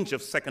range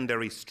of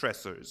secondary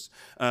stressors.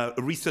 A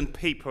recent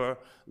paper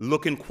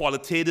looking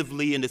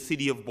qualitatively in the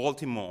city of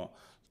Baltimore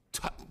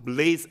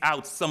lays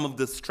out some of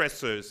the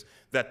stressors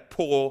that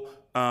poor,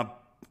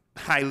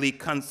 highly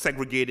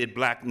segregated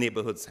black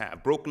neighborhoods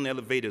have. Broken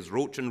elevators,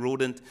 roach and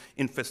rodent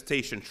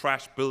infestation,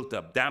 trash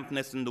buildup,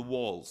 dampness in the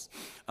walls,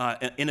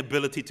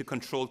 inability to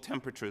control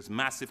temperatures,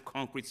 massive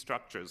concrete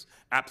structures,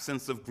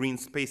 absence of green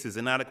spaces,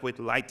 inadequate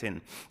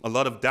lighting, a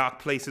lot of dark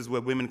places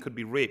where women could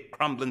be raped,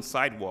 crumbling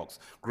sidewalks,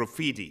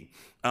 graffiti,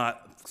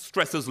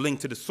 stresses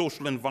linked to the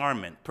social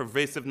environment,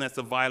 pervasiveness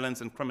of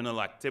violence and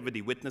criminal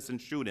activity, witnessing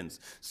shootings,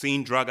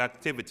 seeing drug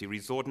activity,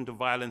 resorting to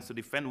violence to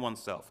defend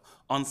oneself,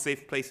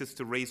 unsafe places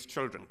to raise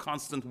children,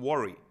 constant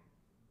worry.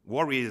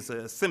 Worry is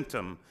a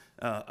symptom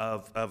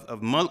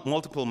of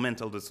multiple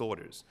mental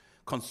disorders.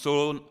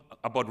 Concern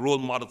about role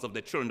models of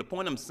their children. The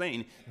point I'm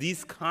saying,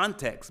 these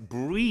contexts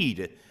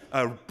breed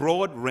a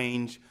broad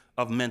range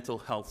of mental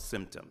health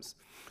symptoms.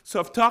 So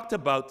I've talked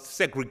about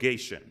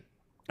segregation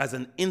as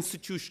an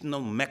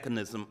institutional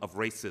mechanism of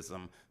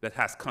racism that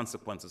has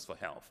consequences for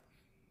health.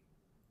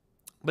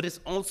 But it's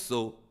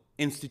also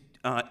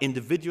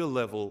individual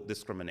level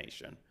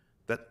discrimination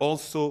that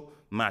also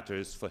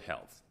matters for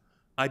health.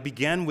 I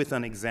began with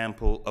an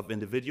example of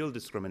individual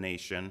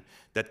discrimination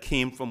that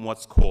came from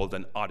what's called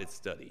an audit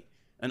study.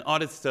 An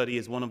audit study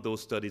is one of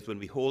those studies when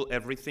we hold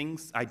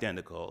everything's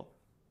identical,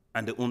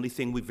 and the only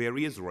thing we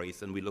vary is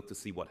race, and we look to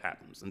see what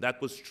happens. And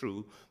that was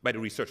true by the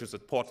researchers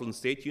at Portland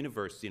State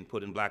University and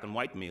put in black and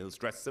white males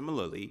dressed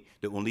similarly.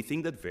 The only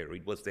thing that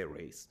varied was their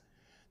race.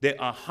 There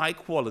are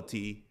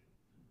high-quality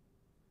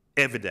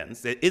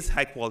evidence, there is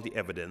high-quality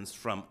evidence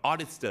from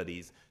audit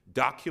studies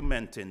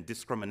documenting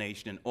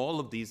discrimination in all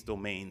of these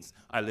domains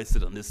I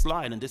listed on this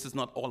slide, and this is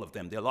not all of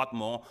them. There are a lot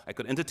more. I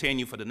could entertain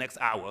you for the next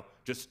hour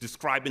just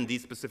describing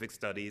these specific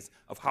studies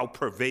of how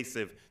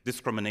pervasive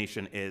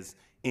discrimination is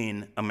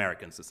in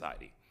American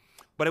society.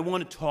 But I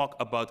want to talk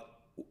about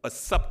a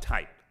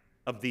subtype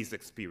of these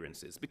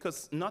experiences,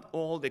 because not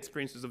all the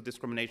experiences of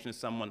discrimination is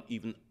someone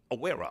even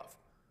aware of.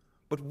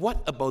 But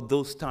what about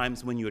those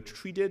times when you're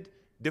treated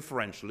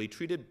differentially,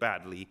 treated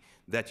badly,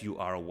 that you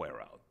are aware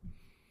of?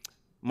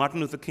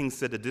 Martin Luther King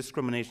said that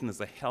discrimination is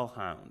a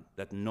hellhound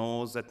that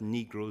gnaws at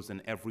Negroes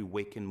in every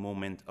waking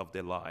moment of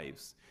their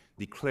lives,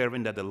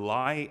 declaring that the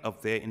lie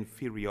of their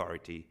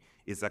inferiority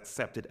is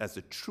accepted as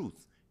the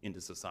truth in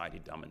the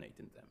society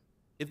dominating them.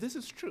 If this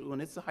is true,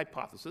 and it's a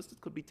hypothesis that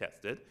could be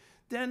tested,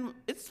 then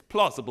it's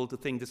plausible to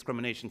think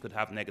discrimination could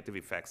have negative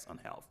effects on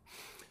health.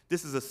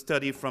 This is a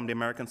study from the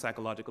American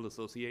Psychological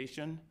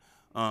Association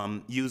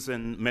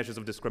using measures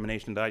of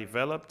discrimination that I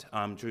developed.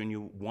 I'm showing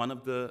you one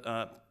of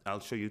the, I'll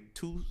show you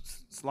two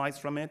slides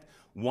from it.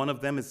 One of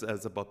them is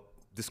about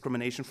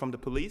discrimination from the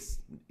police.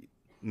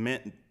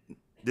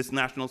 This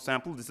national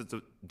sample, this is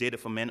the data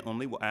for men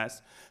only, were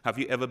asked, have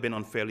you ever been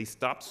unfairly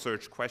stopped,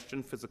 searched,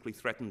 questioned, physically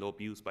threatened, or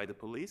abused by the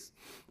police?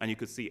 And you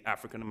could see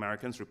African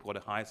Americans report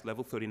the highest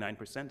level.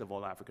 39% of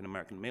all African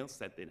American males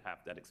said they'd have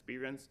that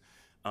experience.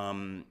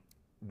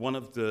 One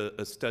of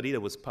a study that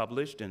was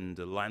published in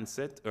the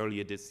Lancet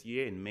earlier this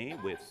year in May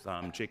with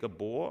Jacob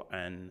Bohr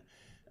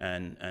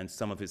and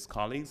some of his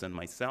colleagues and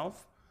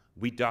myself,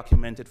 we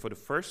documented for the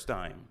first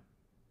time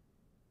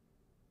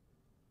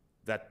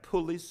that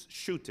police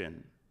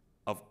shooting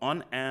of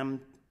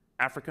unarmed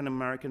African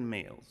American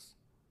males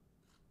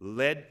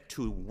led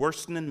to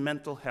worsening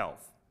mental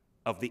health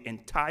of the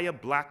entire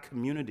black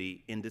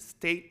community in the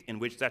state in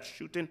which that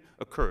shooting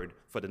occurred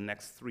for the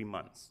next 3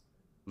 months.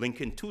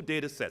 Linking two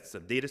data sets, a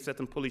data set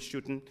on police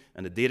shooting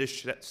and a data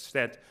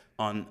set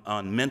on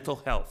mental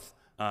health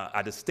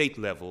at a state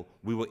level,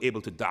 we were able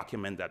to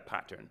document that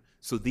pattern.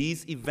 So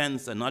these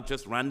events are not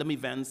just random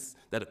events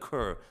that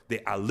occur,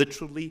 they are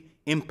literally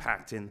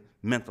impacting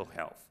mental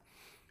health.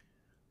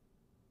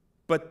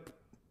 But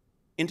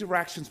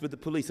interactions with the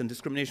police and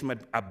discrimination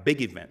are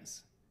big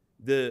events.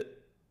 The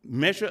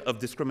measure of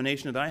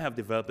discrimination that I have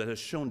developed that has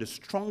shown the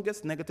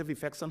strongest negative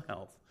effects on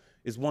health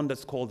is one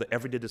that's called the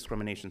everyday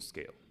discrimination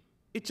scale.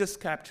 It just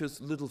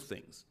captures little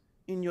things.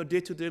 In your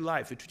day-to-day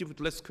life, you're treated with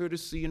less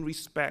courtesy and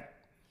respect.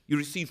 You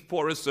receive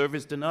poorer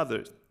service than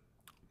others.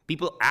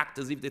 People act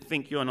as if they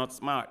think you're not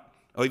smart,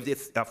 or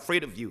if they're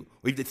afraid of you,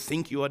 or if they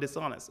think you are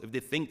dishonest, if they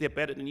think they're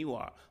better than you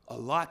are. A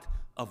lot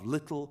of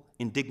little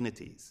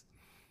indignities.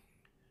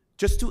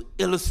 Just to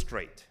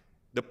illustrate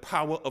the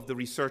power of the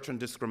research on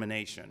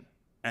discrimination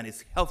and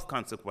its health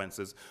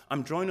consequences,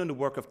 I'm drawing on the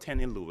work of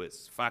Tenny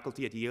Lewis,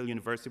 faculty at Yale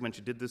University when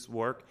she did this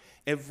work.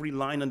 Every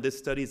line on this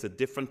study is a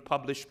different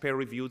published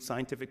peer-reviewed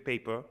scientific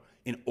paper.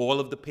 In all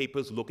of the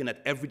papers looking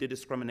at everyday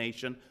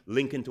discrimination,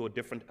 linking to a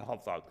different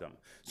health outcome.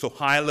 So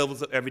higher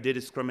levels of everyday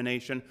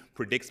discrimination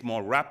predicts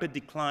more rapid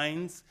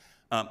declines,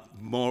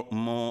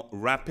 more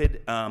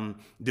rapid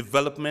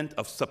development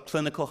of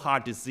subclinical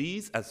heart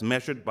disease as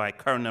measured by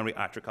coronary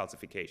artery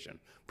calcification.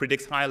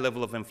 Predicts higher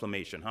level of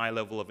inflammation. High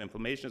level of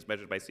inflammation is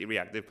measured by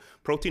C-reactive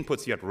protein,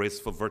 puts you at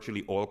risk for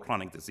virtually all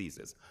chronic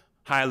diseases.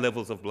 Higher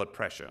levels of blood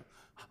pressure.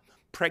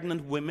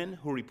 Pregnant women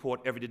who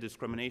report everyday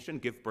discrimination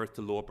give birth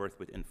to lower birth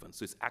weight infants.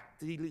 So it's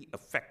actively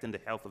affecting the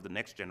health of the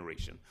next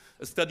generation.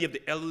 A study of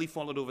the elderly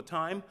followed over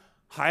time.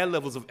 Higher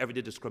levels of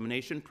everyday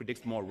discrimination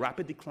predicts more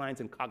rapid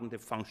declines in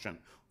cognitive function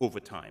over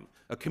time.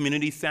 A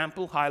community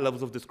sample, high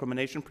levels of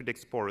discrimination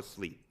predicts poorer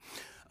sleep.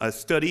 A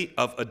study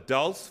of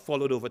adults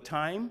followed over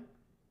time.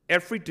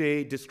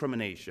 Everyday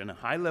discrimination, a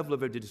high level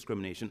of everyday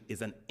discrimination,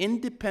 is an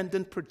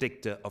independent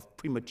predictor of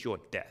premature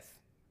death.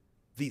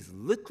 These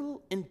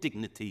little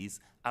indignities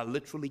are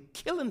literally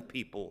killing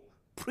people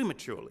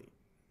prematurely.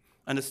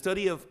 And a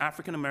study of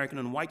African American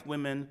and white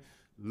women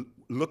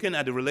looking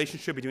at the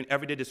relationship between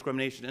everyday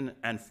discrimination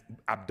and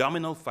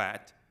abdominal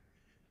fat,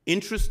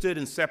 interested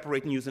in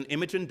separating using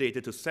imaging data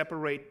to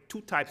separate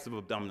two types of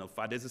abdominal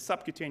fat. There's a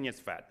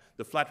subcutaneous fat,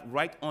 the fat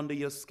right under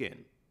your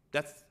skin.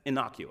 That's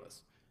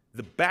innocuous.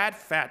 The bad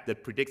fat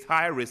that predicts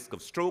higher risk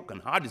of stroke and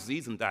heart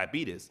disease and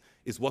diabetes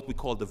is what we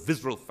call the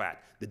visceral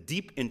fat, the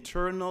deep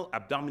internal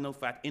abdominal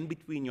fat in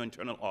between your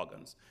internal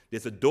organs.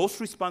 There's a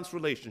dose-response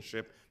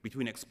relationship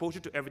between exposure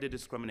to everyday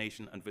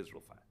discrimination and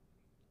visceral fat.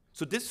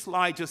 So this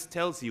slide just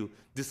tells you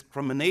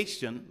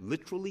discrimination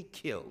literally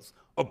kills.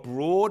 A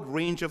broad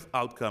range of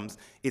outcomes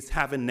is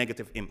having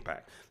negative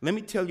impact. Let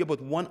me tell you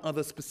about one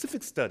other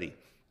specific study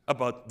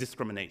about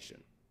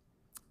discrimination.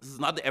 This is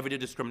not the everyday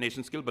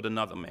discrimination scale, but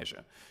another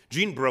measure.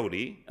 Gene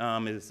Brody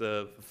is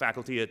a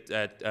faculty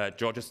at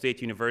Georgia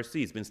State University.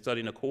 He's been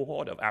studying a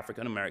cohort of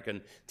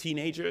African-American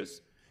teenagers.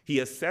 He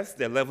assessed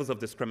their levels of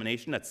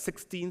discrimination at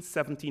 16,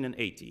 17, and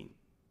 18.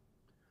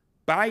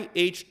 By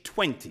age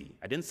 20,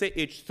 I didn't say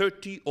age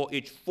 30 or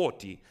age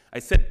 40, I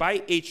said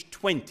by age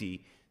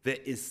 20, there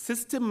is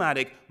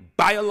systematic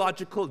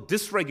biological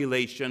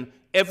dysregulation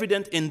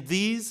evident in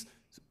these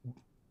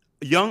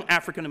young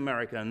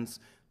African-Americans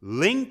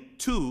linked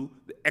to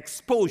the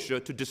exposure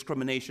to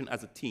discrimination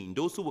as a teen.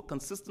 Those who were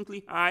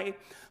consistently high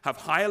have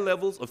higher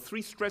levels of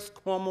three stress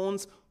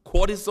hormones,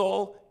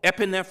 cortisol,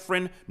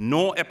 epinephrine,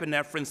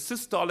 norepinephrine,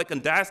 systolic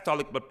and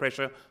diastolic blood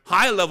pressure,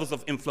 higher levels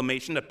of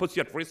inflammation that puts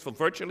you at risk for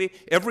virtually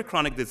every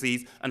chronic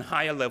disease, and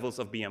higher levels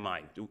of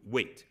BMI,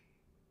 weight.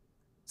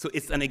 So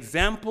it's an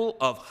example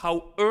of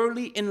how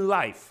early in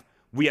life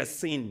we are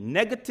seeing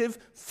negative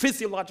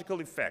physiological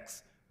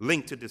effects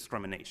linked to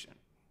discrimination.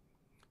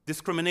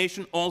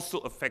 Discrimination also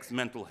affects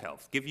mental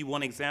health. Give you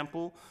one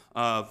example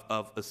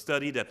of a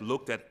study that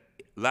looked at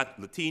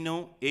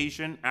Latino,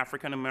 Asian,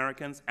 African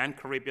Americans, and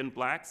Caribbean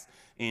blacks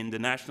in the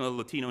National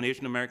Latino and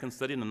Asian American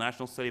Study in the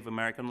National Study of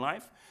American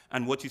Life.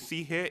 And what you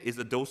see here is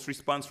a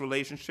dose-response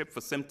relationship for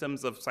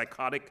symptoms of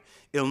psychotic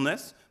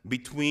illness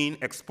between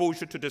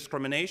exposure to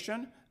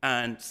discrimination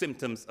and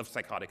symptoms of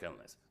psychotic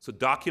illness. So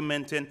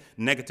documenting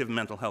negative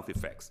mental health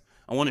effects.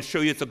 I want to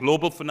show you it's a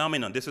global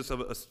phenomenon. This is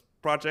a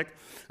project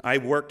I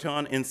worked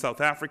on in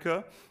South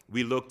Africa.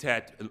 We looked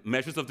at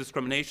measures of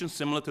discrimination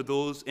similar to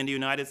those in the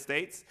United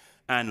States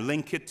and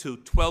link it to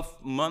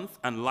 12-month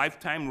and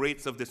lifetime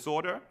rates of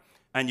disorder.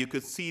 And you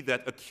could see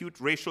that acute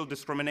racial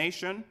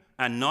discrimination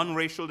and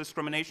non-racial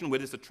discrimination,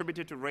 whether it's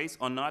attributed to race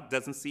or not,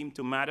 doesn't seem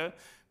to matter,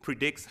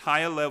 predicts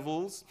higher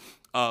levels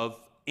of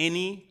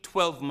any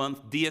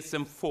 12-month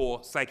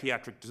DSM-4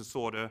 psychiatric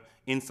disorder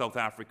in South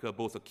Africa,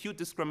 both acute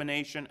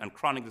discrimination and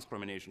chronic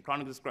discrimination.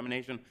 Chronic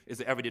discrimination is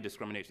the everyday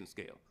discrimination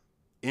scale.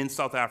 In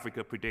South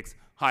Africa, predicts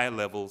higher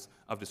levels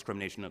of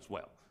discrimination as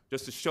well.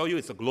 Just to show you,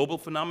 it's a global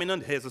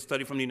phenomenon. Here's a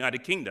study from the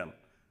United Kingdom.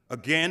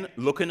 Again,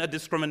 looking at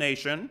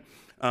discrimination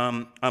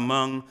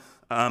among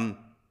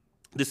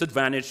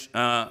disadvantaged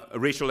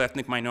racial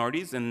ethnic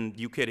minorities. In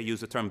the UK, they use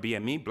the term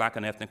BME, Black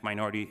and Ethnic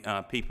Minority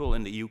People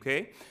in the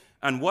UK.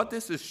 And what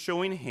this is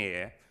showing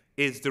here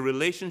is the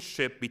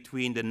relationship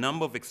between the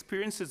number of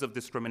experiences of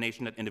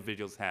discrimination that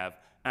individuals have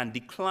and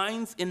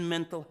declines in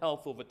mental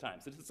health over time.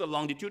 So this is a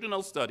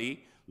longitudinal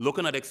study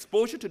looking at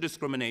exposure to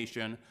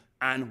discrimination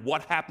and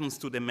what happens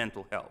to their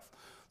mental health.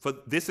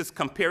 This is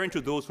comparing to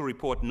those who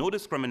report no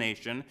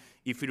discrimination.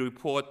 If you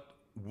report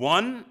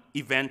one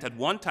event at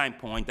one time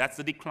point, that's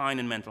the decline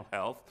in mental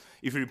health.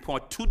 If you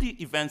report two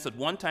events at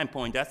one time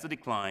point, that's the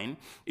decline.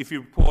 If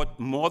you report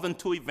more than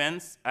two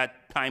events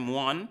at time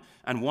one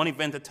and one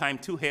event at time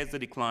two, here's the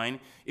decline.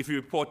 If you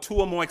report two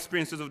or more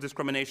experiences of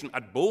discrimination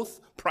at both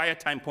prior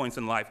time points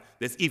in life,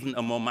 there's even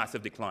a more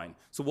massive decline.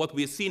 So what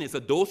we're seeing is a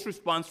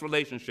dose-response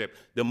relationship.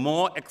 The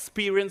more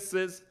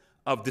experiences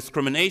of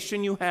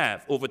discrimination you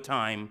have over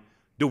time,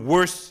 the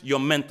worse your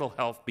mental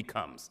health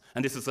becomes.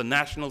 And this is a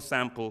national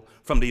sample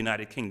from the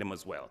United Kingdom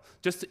as well.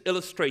 Just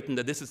illustrating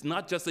that this is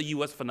not just a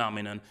US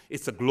phenomenon,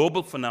 it's a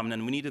global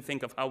phenomenon. We need to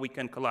think of how we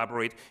can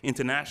collaborate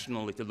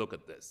internationally to look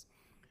at this.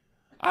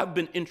 I've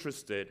been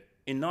interested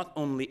in not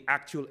only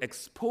actual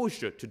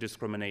exposure to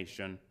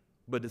discrimination,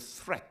 but the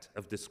threat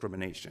of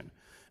discrimination.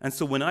 And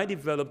so when I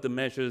developed the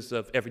measures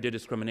of everyday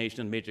discrimination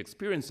and major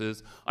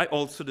experiences, I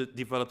also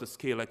developed a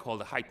scale I call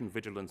the heightened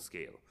vigilance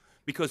scale.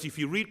 Because if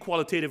you read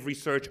qualitative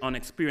research on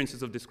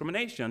experiences of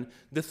discrimination,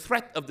 the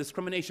threat of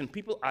discrimination,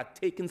 people are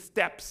taking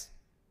steps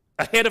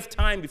ahead of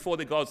time before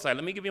they go outside.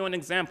 Let me give you an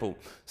example.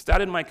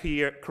 Started my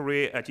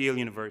career at Yale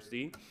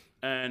University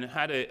and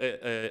had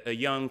a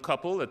young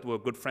couple that were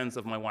good friends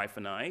of my wife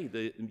and I.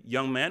 The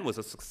young man was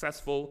a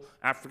successful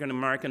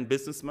African-American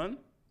businessman.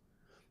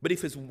 But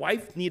if his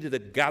wife needed a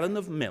gallon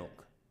of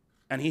milk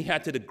and he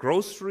had to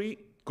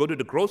go to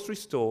the grocery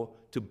store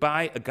to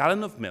buy a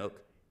gallon of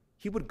milk,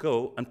 he would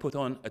go and put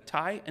on a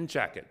tie and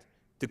jacket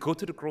to go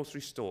to the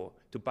grocery store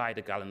to buy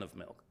the gallon of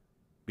milk,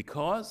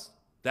 because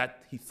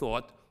that he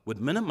thought would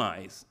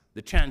minimize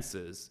the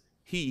chances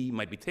he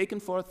might be taken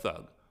for a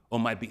thug or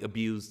might be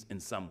abused in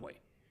some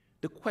way.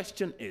 The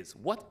question is,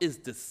 what is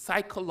the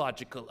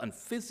psychological and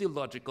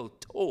physiological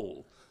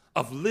toll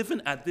of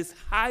living at this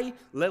high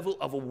level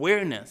of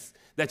awareness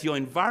that your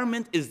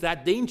environment is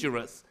that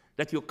dangerous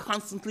that you're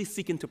constantly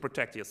seeking to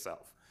protect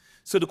yourself?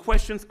 So the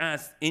questions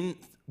asked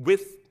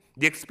with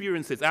the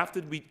experiences,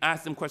 after we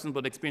ask them questions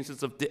about the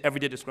experiences of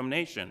everyday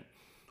discrimination,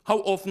 how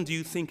often do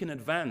you think in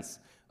advance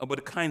about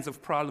the kinds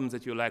of problems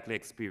that you'll likely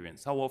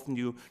experience? How often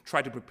do you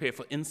try to prepare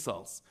for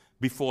insults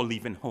before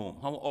leaving home?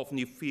 How often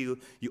do you feel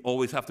you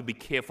always have to be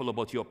careful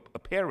about your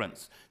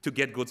appearance to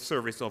get good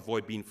service or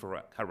avoid being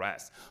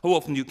harassed? How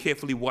often do you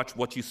carefully watch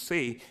what you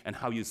say and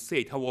how you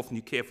say it? How often do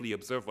you carefully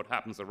observe what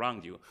happens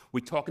around you? We're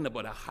talking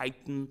about a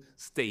heightened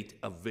state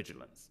of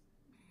vigilance.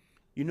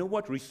 You know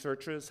what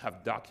researchers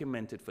have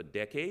documented for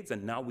decades,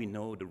 and now we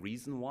know the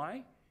reason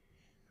why?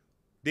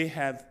 They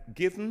have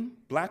given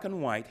black and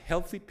white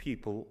healthy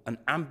people an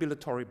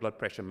ambulatory blood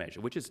pressure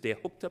measure, which is they're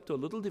hooked up to a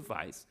little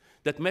device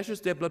that measures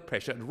their blood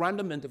pressure at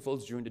random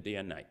intervals during the day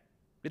and night.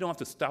 They don't have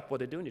to stop what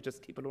they're doing, they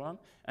just keep it around,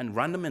 and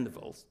random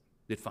intervals,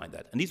 they'd find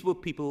that. And these were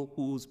people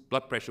whose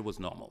blood pressure was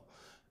normal.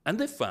 And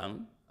they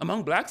found,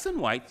 among blacks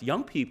and whites,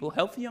 young people,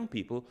 healthy young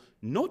people,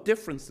 no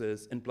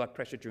differences in blood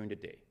pressure during the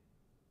day.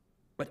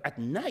 But at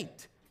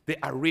night, there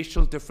are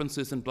racial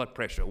differences in blood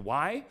pressure.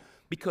 Why?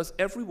 Because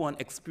everyone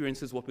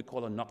experiences what we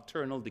call a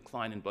nocturnal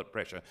decline in blood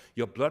pressure.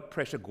 Your blood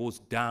pressure goes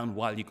down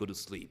while you go to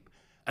sleep.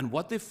 And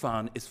what they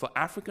found is for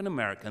African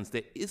Americans,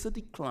 there is a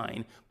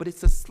decline, but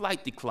it's a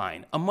slight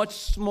decline, a much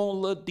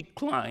smaller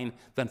decline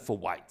than for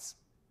whites.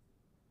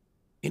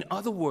 In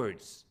other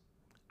words,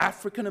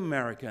 African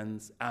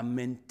Americans are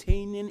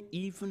maintaining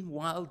even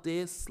while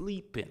they're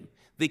sleeping.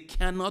 They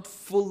cannot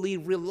fully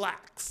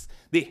relax.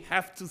 They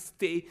have to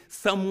stay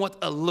somewhat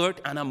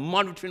alert and are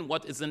monitoring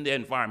what is in their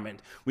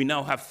environment. We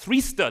now have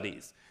 3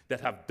 studies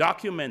that have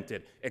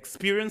documented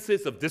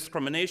experiences of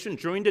discrimination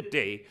during the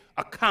day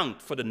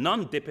account for the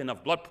non-dipping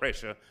of blood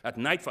pressure at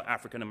night for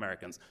African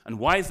Americans. And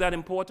why is that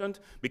important?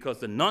 Because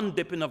the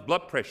non-dipping of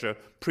blood pressure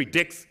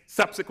predicts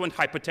subsequent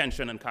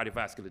hypertension and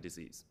cardiovascular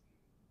disease.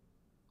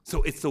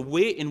 So it's a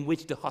way in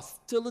which the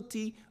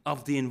hostility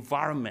of the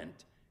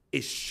environment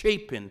is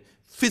shaping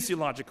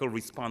physiological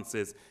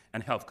responses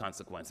and health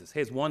consequences.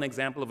 Here's one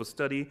example of a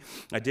study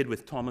I did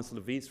with Thomas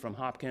Levis from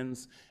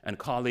Hopkins and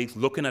colleagues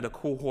looking at a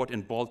cohort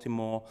in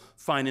Baltimore,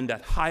 finding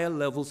that higher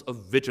levels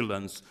of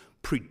vigilance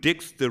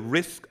predicts the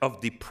risk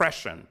of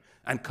depression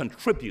and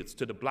contributes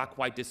to the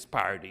black-white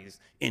disparities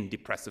in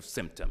depressive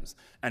symptoms.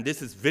 And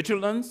this is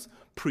vigilance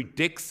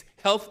predicts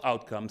health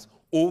outcomes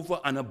over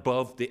and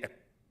above the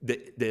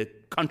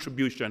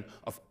contribution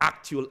of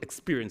actual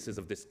experiences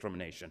of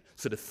discrimination.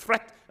 So the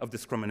threat of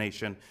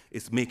discrimination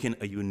is making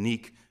a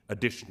unique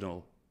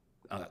additional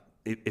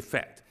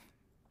effect.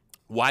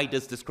 Why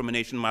does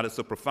discrimination matter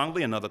so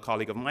profoundly? Another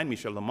colleague of mine,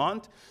 Michelle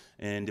Lamont,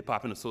 in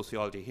Department of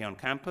Sociology here on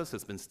campus,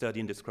 has been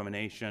studying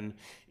discrimination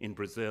in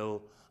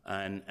Brazil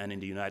and in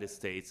the United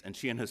States, and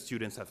she and her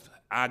students have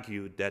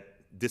argued that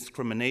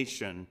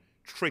discrimination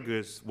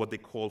triggers what they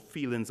call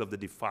feelings of the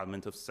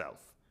defilement of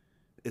self.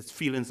 It's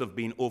feelings of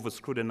being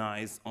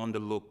over-scrutinized,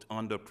 underlooked,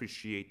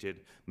 underappreciated,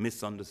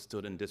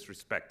 misunderstood, and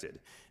disrespected.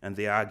 And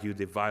they argue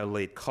they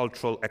violate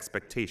cultural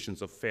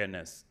expectations of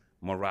fairness,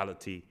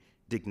 morality,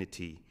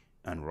 dignity,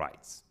 and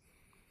rights.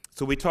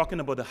 So we're talking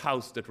about the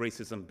house that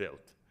racism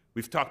built.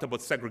 We've talked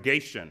about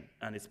segregation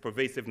and its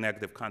pervasive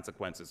negative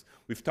consequences.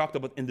 We've talked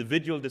about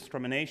individual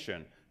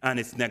discrimination and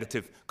its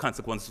negative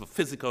consequences for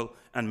physical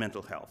and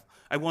mental health.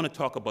 I want to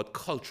talk about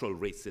cultural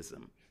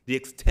racism, the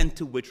extent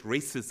to which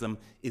racism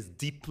is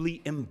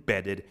deeply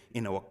embedded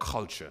in our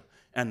culture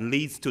and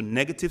leads to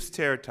negative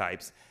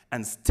stereotypes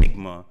and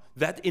stigma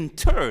that in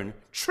turn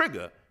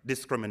trigger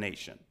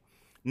discrimination.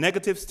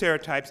 Negative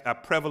stereotypes are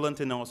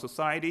prevalent in our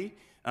society.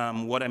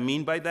 What I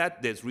mean by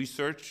that, there's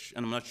research,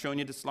 and I'm not showing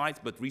you the slides,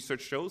 but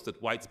research shows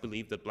that whites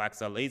believe that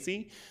blacks are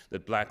lazy,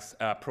 that blacks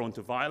are prone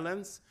to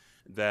violence,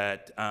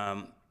 that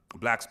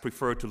blacks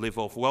prefer to live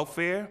off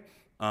welfare,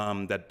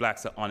 that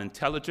blacks are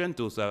unintelligent.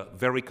 Those are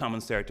very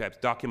common stereotypes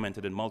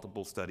documented in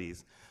multiple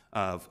studies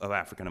of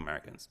African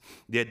Americans.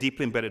 They're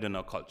deeply embedded in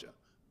our culture.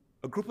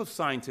 A group of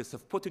scientists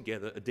have put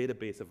together a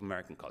database of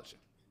American culture.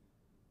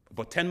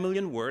 About 10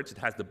 million words. It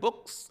has the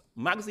books,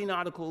 magazine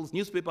articles,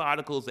 newspaper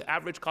articles the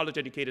average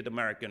college-educated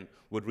American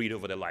would read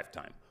over their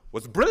lifetime.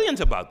 What's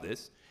brilliant about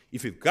this,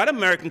 if you've got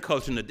American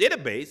culture in the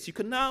database, you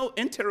can now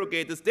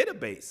interrogate this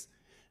database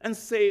and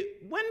say,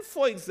 when,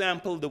 for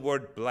example, the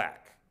word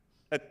black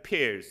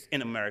appears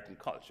in American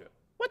culture,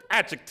 what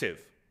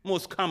adjective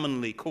most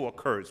commonly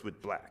co-occurs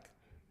with black?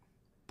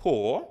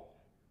 Poor,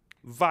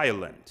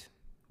 violent,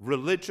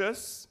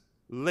 religious,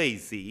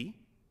 lazy,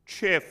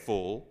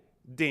 cheerful,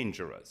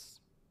 dangerous.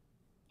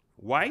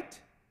 White,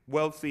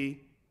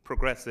 wealthy,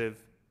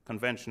 progressive,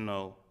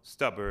 conventional,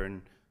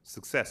 stubborn,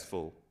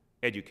 successful,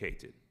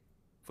 educated.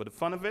 For the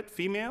fun of it,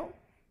 female,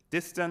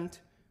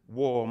 distant,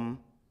 warm,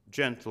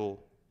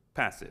 gentle,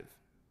 passive.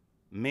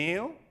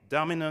 Male,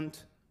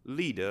 dominant,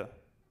 leader,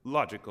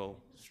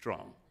 logical,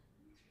 strong.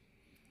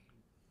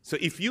 So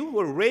if you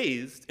were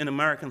raised in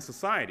American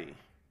society,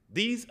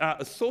 these are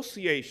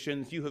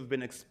associations you have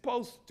been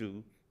exposed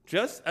to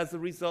just as a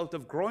result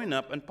of growing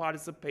up and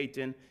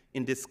participating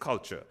in this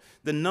culture.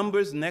 The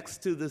numbers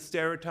next to the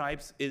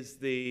stereotypes is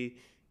the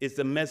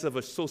measure of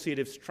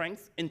associative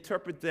strength.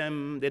 Interpret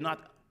them, they're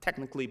not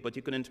technically, but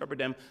you can interpret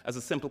them as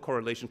a simple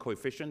correlation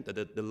coefficient,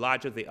 that the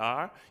larger they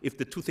are, if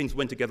the two things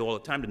went together all the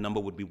time, the number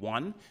would be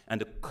 1,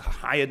 and the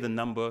higher the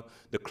number,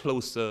 the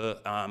closer,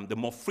 the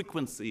more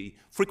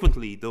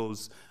frequently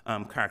those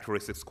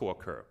characteristics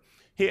co-occur.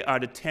 Here are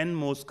the 10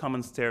 most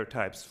common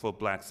stereotypes for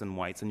blacks and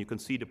whites, and you can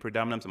see the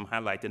predominance. I'm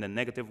highlighting the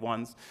negative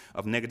ones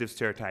of negative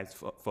stereotypes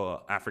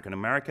for African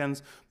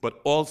Americans, but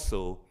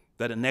also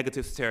that the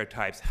negative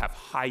stereotypes have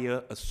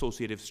higher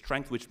associative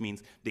strength, which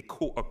means they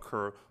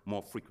co-occur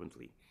more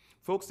frequently.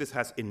 Folks, this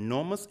has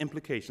enormous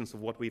implications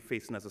of what we're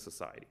facing as a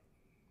society.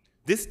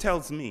 This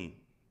tells me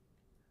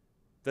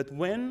that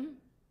when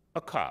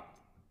a cop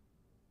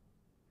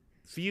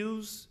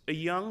views a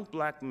young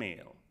black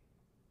male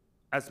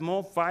as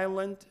more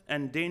violent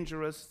and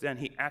dangerous than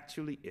he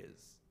actually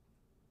is,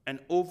 and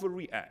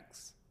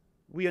overreacts,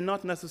 we are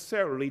not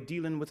necessarily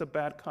dealing with a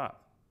bad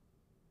cop.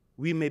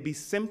 We may be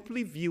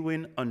simply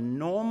viewing a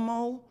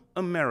normal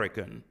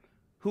American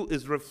who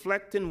is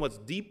reflecting what's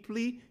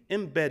deeply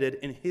embedded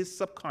in his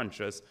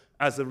subconscious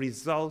as a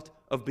result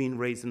of being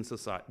raised in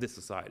this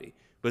society.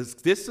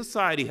 But this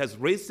society has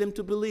raised him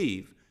to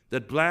believe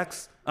that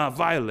blacks are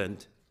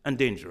violent and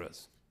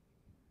dangerous.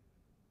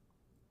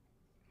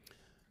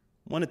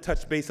 I want to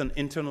touch base on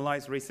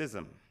internalized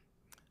racism.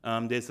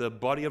 There's a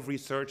body of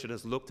research that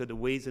has looked at the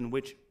ways in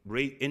which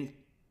in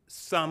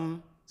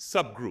some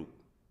subgroup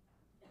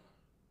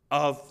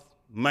of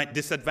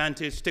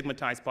disadvantaged,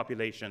 stigmatized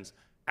populations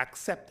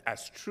accept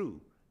as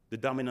true the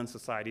dominant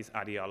society's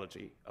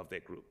ideology of their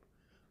group.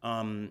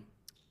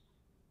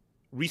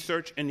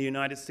 Research in the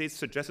United States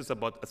suggests it's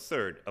about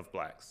 1/3 of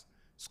blacks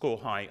score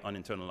high on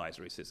internalized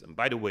racism.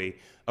 By the way,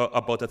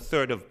 about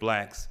 1/3 of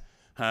blacks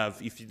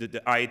have, if you did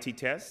the IAT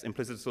test,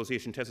 implicit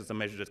association test is a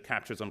measure that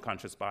captures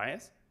unconscious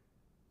bias.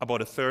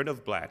 About 1/3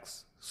 of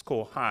blacks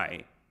score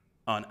high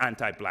on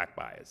anti-black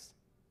bias.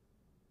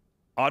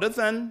 Other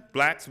than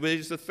blacks, which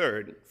is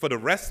 1/3, for the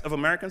rest of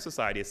American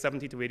society is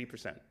 70 to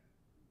 80%.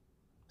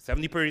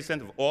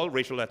 70% of all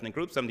racial ethnic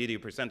groups, 70 to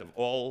 80% of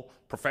all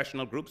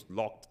professional groups,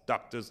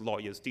 doctors,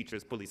 lawyers,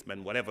 teachers,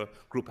 policemen, whatever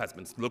group has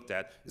been looked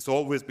at, it's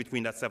always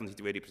between that 70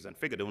 to 80%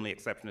 figure. The only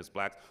exception is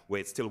blacks,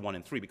 where it's still 1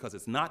 in 3, because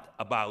it's not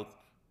about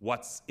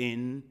what's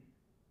in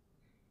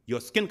your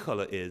skin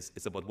color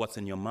it's about what's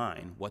in your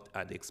mind, what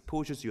are the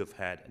exposures you have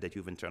had that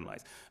you've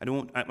internalized.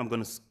 I'm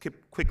going to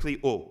skip quickly.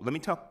 Let me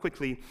talk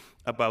quickly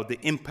about the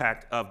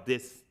impact of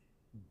this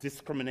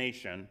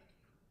discrimination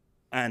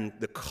and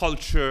the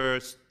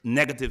culture's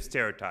negative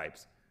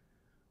stereotypes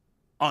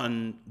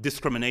on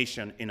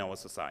discrimination in our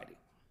society.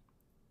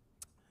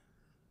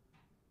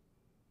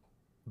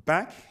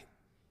 Back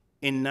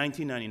in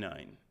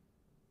 1999,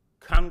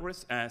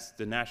 Congress asked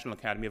the National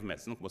Academy of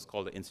Medicine, was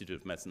called the Institute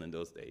of Medicine in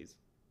those days,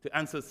 to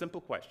answer a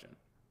simple question.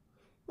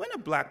 When a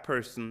black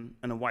person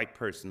and a white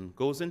person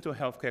goes into a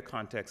healthcare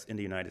context in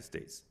the United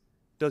States,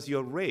 does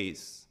your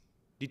race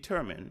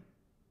determine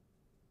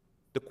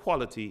the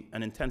quality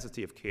and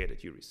intensity of care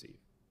that you receive?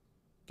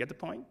 Get the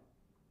point?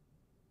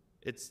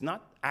 It's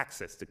not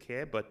access to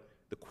care, but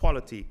the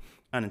quality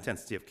and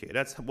intensity of care.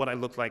 That's what I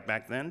looked like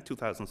back then,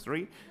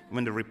 2003,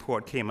 when the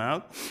report came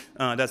out.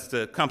 That's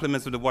the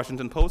compliments of the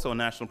Washington Post, our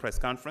national press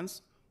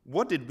conference.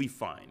 What did we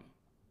find?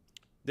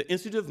 The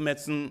Institute of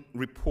Medicine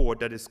report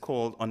that is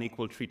called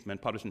Unequal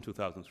Treatment, published in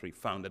 2003,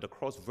 found that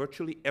across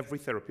virtually every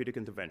therapeutic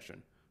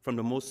intervention, from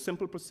the most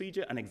simple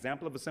procedure, an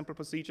example of a simple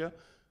procedure,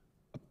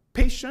 a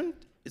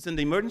patient is in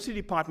the emergency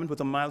department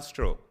with a mild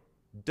stroke.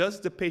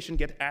 Does the patient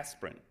get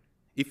aspirin?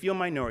 If you're a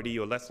minority,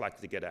 you're less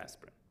likely to get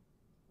aspirin.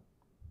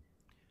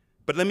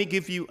 But let me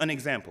give you an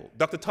example.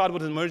 Dr. Todd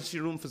was an emergency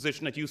room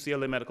physician at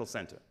UCLA Medical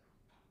Center.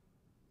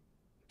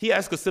 He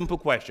asked a simple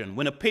question.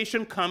 When a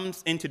patient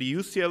comes into the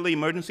UCLA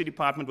emergency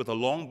department with a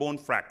long bone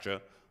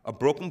fracture, a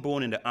broken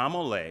bone in the arm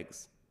or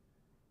legs,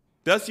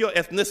 does your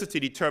ethnicity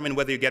determine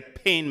whether you get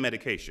pain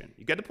medication?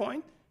 You get the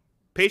point?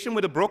 Patient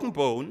with a broken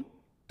bone,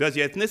 does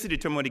your ethnicity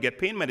determine whether you get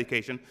pain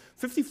medication?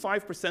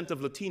 55% of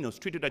Latinos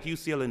treated at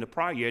UCLA in the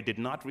prior year did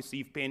not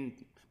receive pain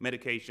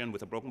medication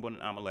with a broken bone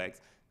in arm or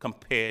legs,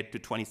 compared to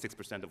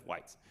 26% of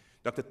whites.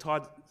 Dr.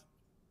 Todd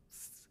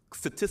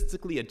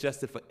statistically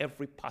adjusted for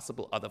every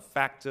possible other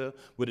factor,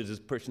 whether this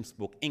person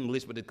spoke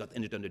English, whether they got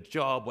injured on the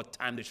job, what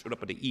time they showed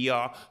up at the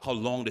ER, how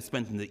long they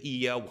spent in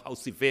the ER, how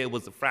severe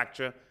was the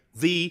fracture.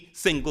 The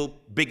single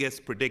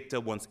biggest predictor,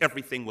 once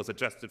everything was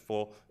adjusted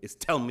for, is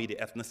tell me the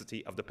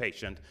ethnicity of the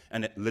patient,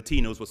 and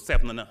Latinos were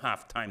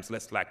 7.5 times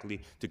less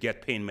likely to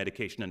get pain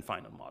medication in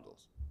final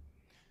models.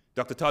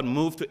 Dr. Todd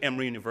moved to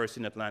Emory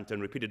University in Atlanta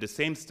and repeated the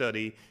same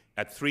study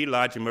at 3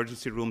 large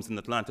emergency rooms in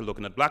Atlanta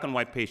looking at black and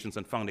white patients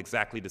and found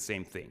exactly the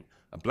same thing.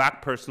 A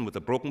black person with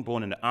a broken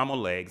bone in the arm or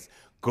legs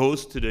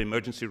goes to the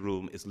emergency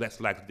room is less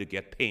likely to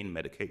get pain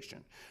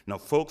medication. Now,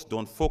 folks,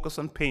 don't focus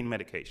on pain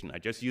medication. I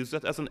just use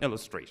that as an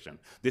illustration.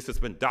 This has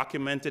been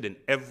documented in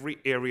every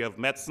area of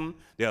medicine.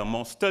 There are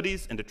more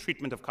studies in the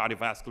treatment of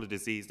cardiovascular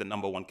disease, the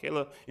 #1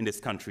 killer in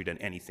this country, than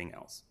anything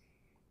else.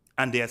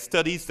 And there are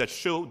studies that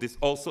show this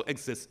also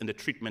exists in the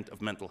treatment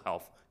of mental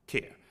health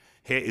care.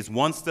 Here is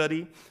one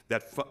study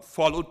that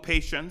followed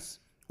patients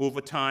over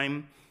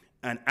time,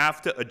 and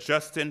after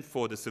adjusting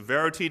for the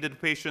severity that the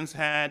patients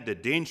had, the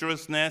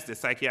dangerousness, the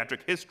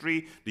psychiatric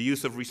history, the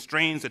use of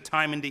restraints, the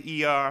time in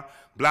the ER,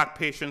 black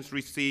patients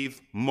received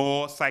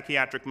more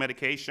psychiatric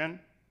medication,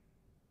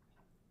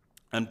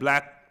 and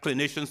black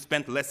clinicians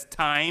spent less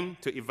time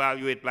to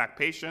evaluate black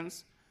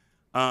patients.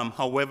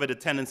 However, the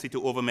tendency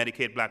to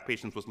over-medicate black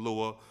patients was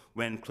lower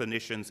when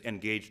clinicians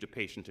engaged the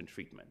patient in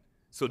treatment.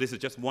 So this is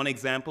just one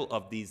example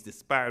of these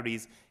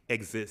disparities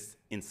exist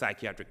in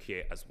psychiatric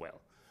care as well.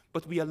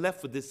 But we are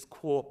left with this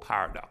core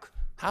paradox.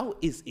 How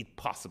is it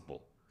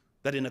possible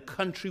that in a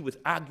country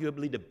with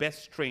arguably the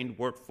best trained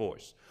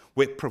workforce,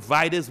 where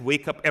providers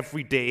wake up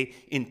every day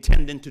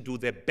intending to do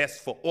their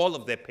best for all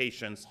of their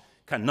patients,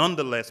 can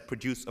nonetheless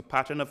produce a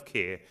pattern of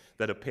care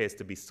that appears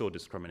to be so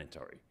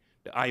discriminatory?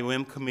 The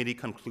IOM committee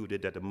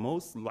concluded that the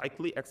most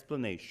likely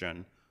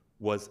explanation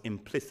was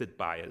implicit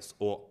bias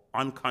or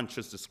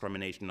unconscious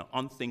discrimination or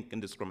unthinking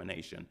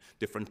discrimination.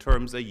 Different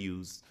terms are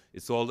used,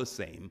 it's all the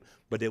same,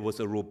 but there was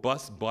a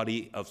robust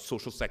body of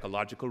social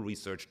psychological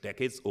research,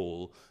 decades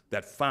old,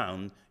 that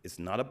found it's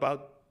not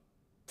about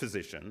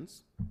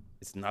physicians,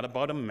 it's not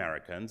about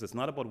Americans, it's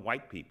not about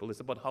white people, it's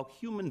about how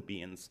human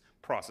beings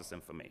process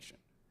information.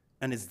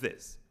 And it's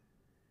this: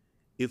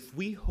 if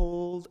we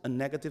hold a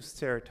negative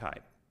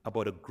stereotype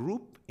about a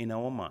group in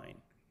our mind,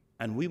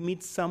 and we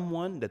meet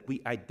someone that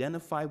we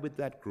identify with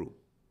that group,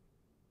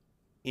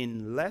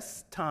 in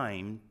less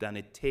time than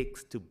it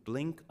takes to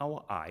blink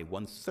our eye,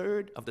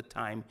 1/3 of the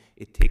time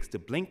it takes to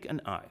blink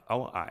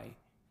our eye,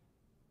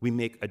 we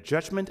make a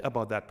judgment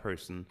about that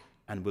person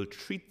and will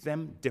treat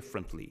them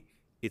differently.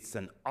 It's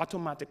an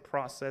automatic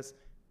process,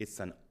 it's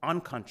an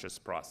unconscious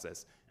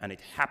process, and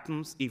it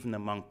happens even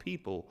among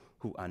people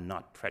who are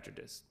not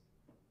prejudiced.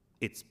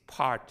 It's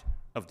part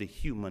of the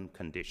human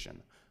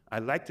condition. I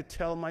like to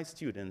tell my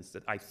students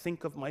that I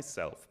think of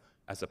myself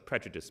as a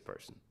prejudiced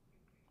person.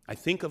 I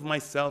think of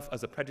myself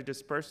as a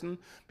prejudiced person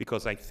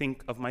because I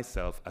think of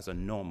myself as a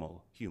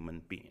normal human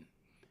being.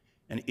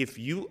 And if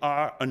you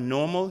are a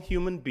normal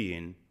human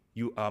being,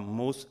 you are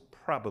most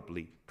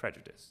probably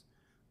prejudiced.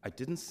 I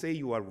didn't say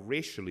you are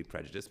racially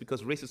prejudiced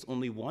because race is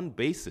only one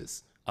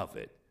basis of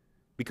it.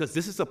 Because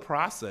this is a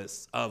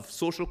process of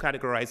social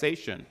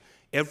categorization.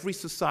 Every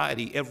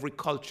society, every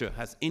culture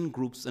has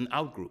in-groups and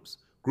out-groups.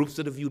 Groups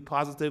that are viewed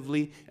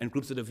positively and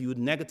groups that are viewed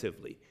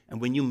negatively. And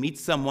when you meet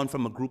someone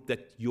from a group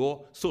that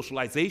your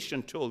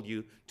socialization told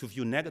you to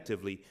view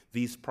negatively,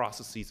 these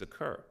processes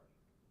occur.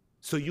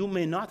 So you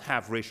may not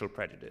have racial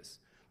prejudice,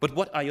 but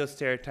what are your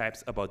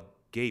stereotypes about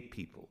gay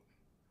people,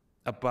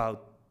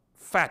 about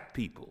fat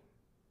people,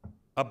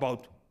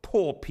 about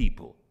poor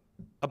people,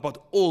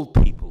 about old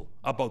people,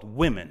 about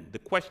women? The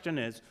question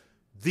is,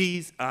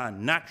 these are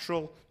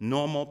natural,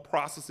 normal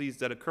processes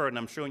that occur, and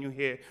I'm showing you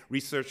here,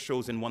 research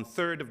shows in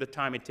 1/3 of the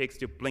time it takes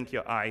to blink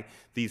your eye,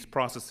 these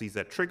processes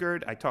are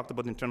triggered. I talked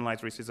about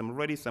internalized racism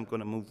already, so I'm going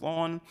to move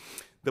on.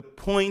 The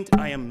point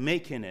I am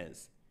making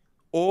is,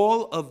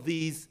 all of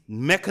these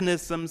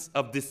mechanisms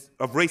of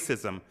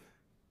racism,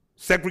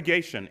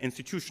 segregation,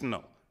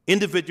 institutional,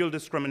 individual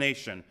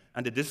discrimination,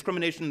 and the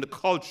discrimination in the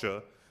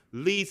culture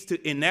leads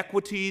to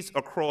inequities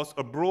across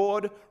a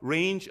broad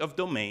range of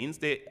domains.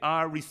 There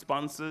are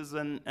responses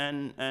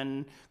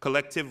and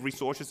collective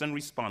resources and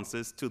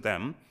responses to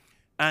them.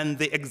 And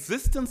the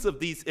existence of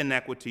these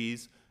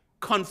inequities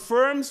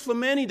confirms for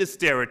many the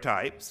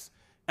stereotypes,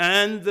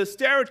 and the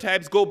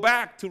stereotypes go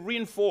back to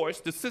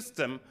reinforce the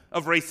system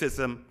of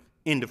racism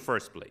in the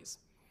first place.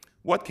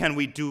 What can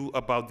we do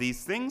about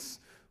these things?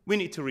 We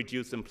need to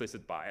reduce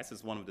implicit bias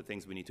is one of the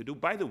things we need to do.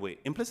 By the way,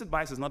 implicit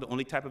bias is not the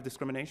only type of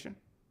discrimination.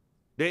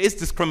 There is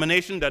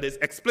discrimination that is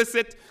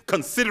explicit,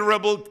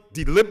 considerable,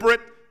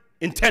 deliberate,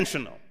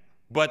 intentional.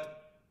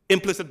 But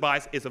implicit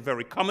bias is a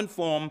very common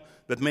form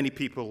that many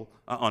people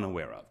are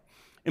unaware of.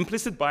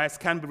 Implicit bias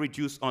can be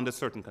reduced under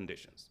certain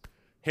conditions.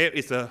 Here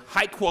is a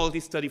high-quality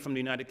study from the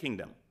United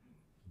Kingdom.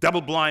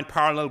 Double-blind,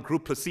 parallel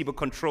group,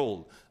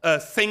 placebo-controlled. A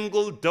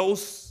single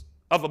dose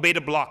of a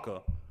beta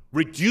blocker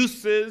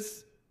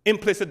reduces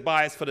implicit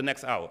bias for the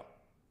next hour.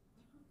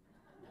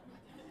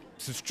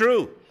 This is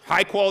true.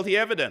 High-quality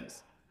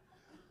evidence.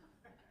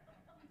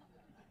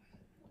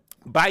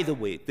 By the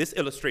way, this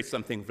illustrates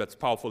something that's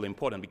powerful and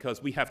important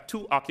because we have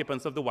two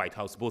occupants of the White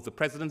House, both the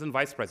president and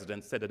vice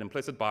president, said that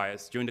implicit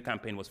bias during the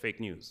campaign was fake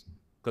news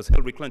because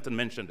Hillary Clinton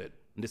mentioned it,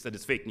 and they said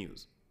it's fake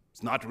news.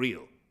 It's not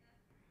real.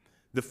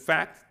 The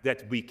fact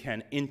that we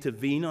can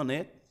intervene on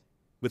it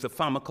with a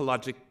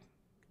pharmacologic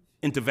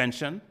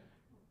intervention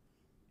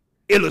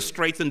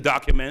illustrates and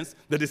documents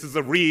that this is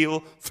a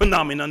real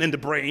phenomenon in the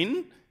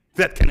brain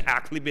that can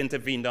actually be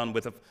intervened on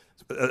with a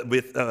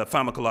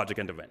pharmacologic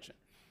intervention.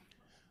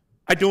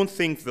 I don't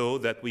think, though,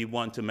 that we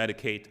want to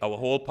medicate our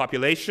whole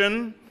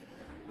population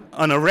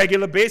on a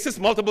regular basis,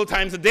 multiple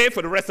times a day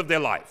for the rest of their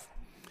life.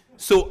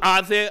 So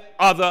are there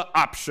other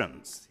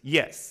options?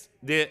 Yes.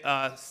 There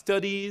are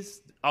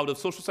studies out of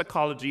social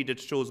psychology that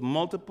shows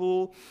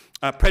multiple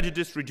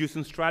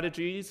prejudice-reducing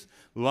strategies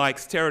like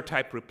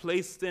stereotype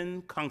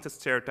replacing,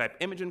 counter-stereotype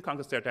imaging.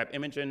 Counter-stereotype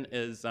imaging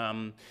is,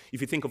 if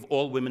you think of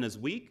all women as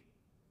weak,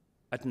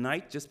 at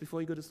night, just before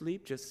you go to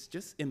sleep,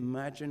 just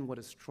imagine what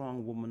a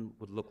strong woman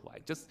would look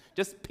like.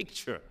 Just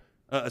picture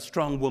a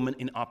strong woman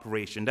in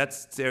operation.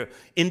 That's their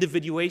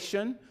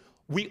individuation.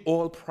 We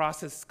all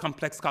process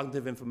complex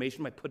cognitive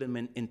information by putting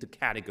them into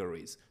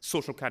categories.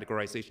 Social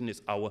categorization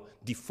is our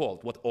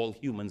default, what all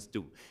humans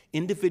do.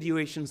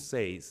 Individuation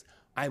says,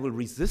 I will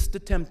resist the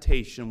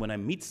temptation when I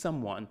meet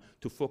someone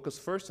to focus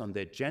first on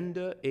their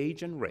gender,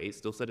 age, and race.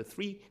 Those are the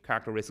three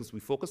characteristics we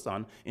focus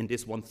on in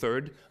this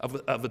 1/3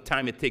 of the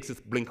time it takes us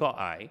to blink our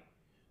eye,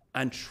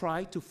 and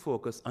try to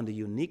focus on the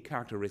unique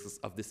characteristics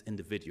of this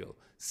individual.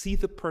 See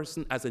the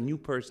person as a new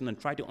person and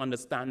try to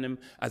understand them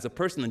as a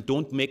person, and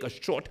don't make a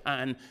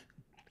shorthand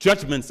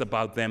judgments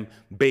about them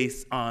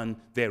based on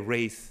their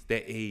race,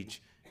 their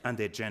age, and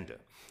their gender.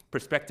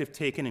 Perspective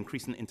taken,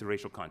 increasing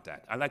interracial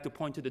contact. I'd like to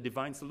point to the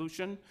Devine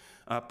solution.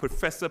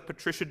 Professor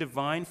Patricia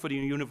Devine for the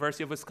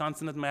University of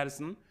Wisconsin at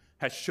Madison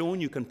has shown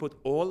you can put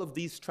all of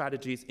these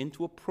strategies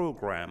into a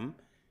program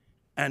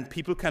and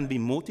people can be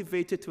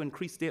motivated to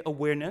increase their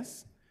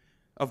awareness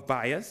of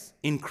bias,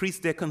 increase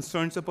their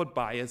concerns about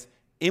bias,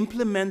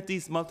 implement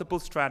these multiple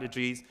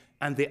strategies,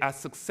 and they are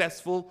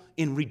successful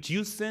in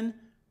reducing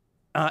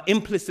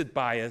implicit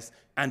bias,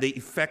 and the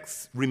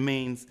effects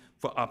remains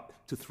for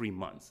up to 3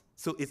 months.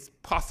 So it's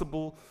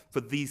possible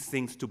for these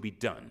things to be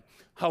done.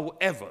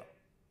 However,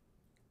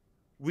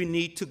 we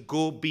need to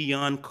go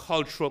beyond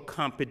cultural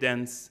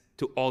competence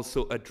to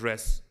also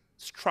address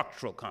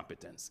structural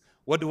competence.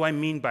 What do I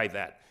mean by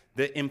that?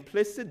 The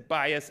implicit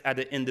bias at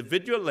the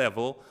individual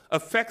level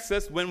affects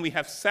us when we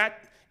have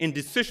sat in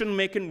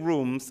decision-making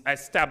rooms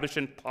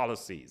establishing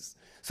policies.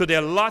 So there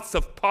are lots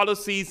of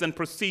policies and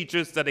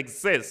procedures that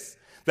exist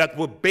that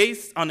were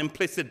based on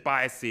implicit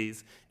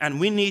biases, and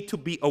we need to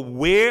be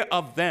aware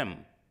of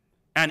them.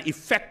 And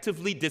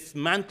effectively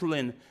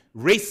dismantling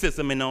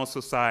racism in our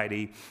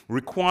society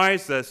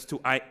requires us to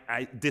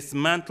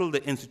dismantle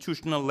the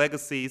institutional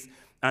legacies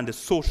and the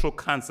social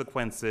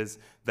consequences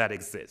that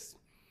exist.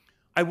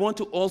 I want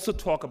to also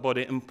talk about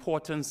the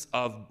importance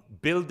of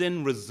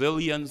building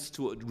resilience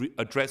to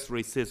address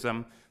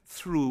racism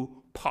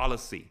through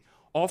policy.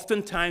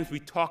 Oftentimes we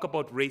talk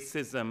about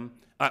racism,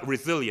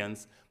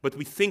 resilience, but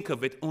we think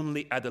of it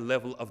only at the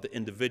level of the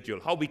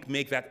individual, how we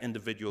make that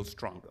individual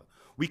stronger.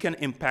 We can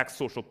impact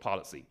social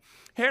policy.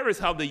 Here is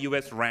how the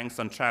US ranks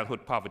on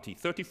childhood poverty,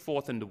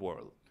 34th in the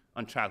world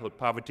on childhood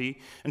poverty.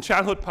 And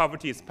childhood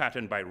poverty is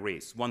patterned by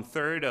race.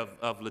 1/3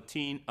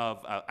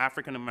 of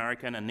African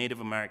American and Native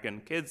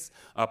American kids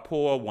are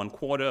poor,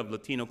 1/4 of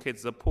Latino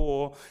kids are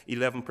poor,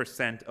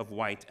 11% of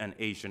white and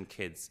Asian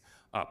kids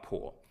are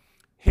poor.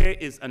 Here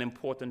is an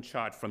important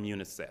chart from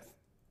UNICEF.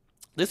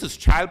 This is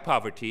child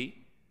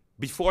poverty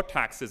before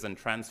taxes and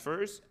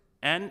transfers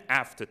and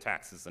after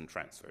taxes and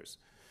transfers.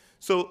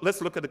 So let's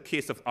look at the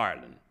case of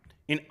Ireland.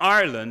 In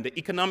Ireland, the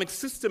economic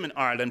system in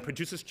Ireland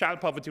produces child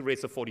poverty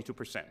rates of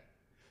 42%.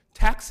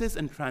 Taxes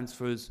and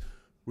transfers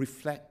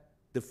reflect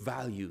the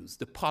values,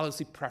 the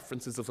policy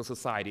preferences of a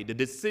society, the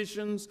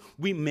decisions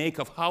we make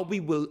of how we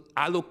will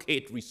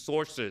allocate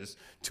resources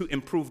to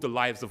improve the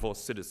lives of our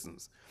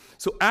citizens.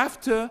 So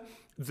after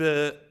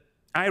the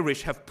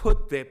Irish have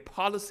put their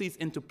policies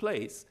into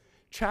place,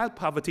 child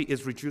poverty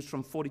is reduced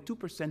from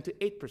 42% to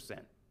 8%.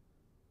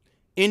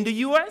 In the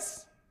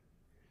US,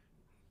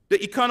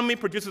 the economy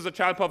produces a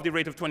child poverty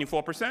rate of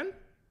 24%,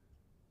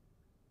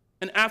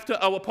 and after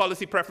our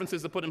policy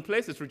preferences are put in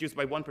place, it's reduced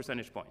by 1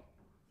 percentage point.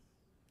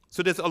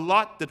 So there's a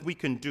lot that we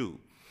can do.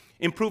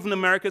 Improving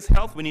America's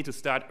health, we need to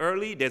start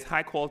early. There's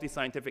high-quality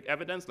scientific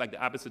evidence, like the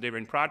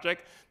Abecedarian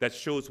Project, that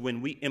shows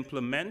when we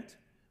implement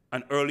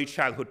an early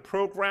childhood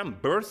program,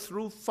 birth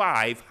through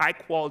 5,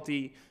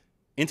 high-quality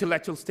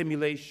intellectual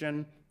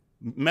stimulation,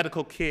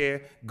 medical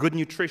care, good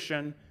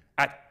nutrition.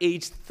 At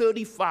age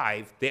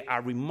 35, there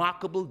are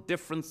remarkable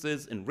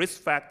differences in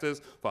risk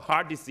factors for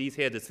heart disease.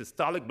 Here, the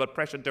systolic blood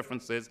pressure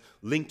differences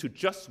linked to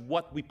just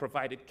what we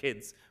provided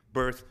kids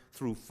birth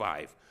through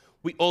 5.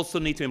 We also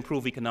need to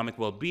improve economic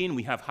well-being.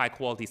 We have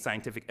high-quality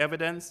scientific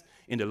evidence.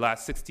 In the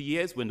last 60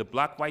 years, when the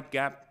black-white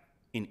gap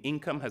in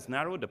income has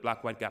narrowed, the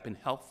black-white gap in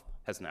health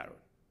has narrowed.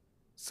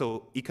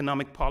 So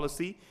economic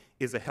policy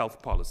is a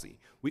health policy.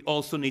 We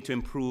also need to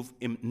improve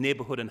in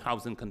neighborhood and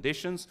housing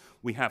conditions.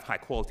 We have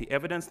high-quality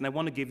evidence, and I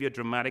want to give you a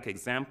dramatic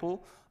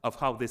example of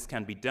how this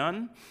can be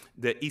done.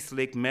 The East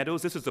Lake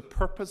Meadows, this is a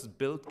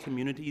purpose-built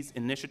communities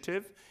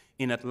initiative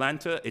in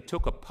Atlanta. It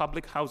took a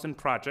public housing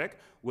project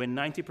where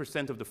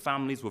 90% of the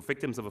families were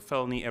victims of a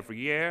felony every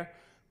year.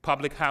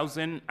 Public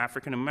housing,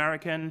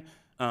 African-American,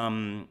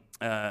 only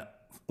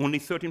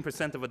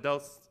 13% of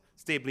adults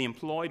stably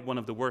employed, one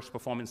of the worst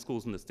performing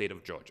schools in the state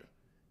of Georgia.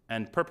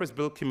 And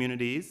purpose-built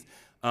communities,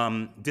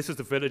 this is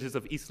the villages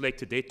of East Lake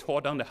today,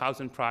 tore down the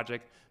housing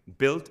project,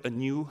 built a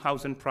new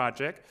housing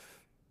project.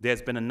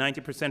 There's been a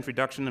 90%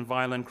 reduction in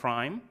violent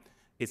crime.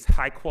 It's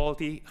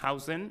high-quality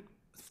housing.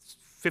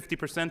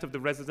 50% of the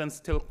residents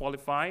still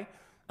qualify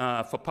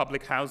for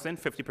public housing,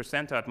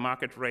 50% are at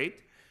market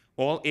rate.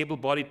 All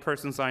able-bodied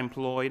persons are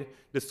employed.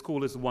 The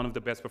school is one of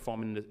the best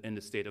performing in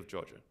the state of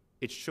Georgia.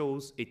 It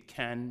shows it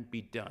can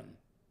be done.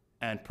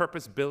 And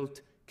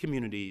purpose-built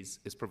communities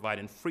is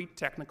providing free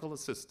technical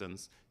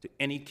assistance to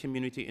any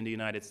community in the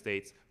United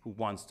States who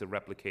wants to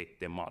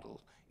replicate their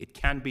model. It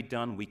can be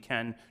done. We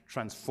can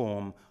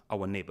transform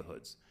our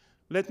neighborhoods.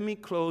 Let me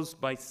close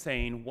by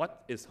saying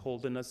what is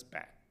holding us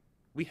back.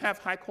 We have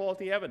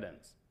high-quality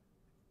evidence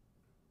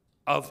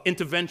of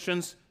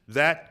interventions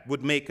that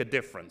would make a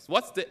difference.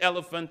 What's the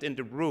elephant in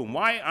the room?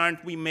 Why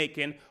aren't we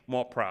making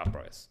more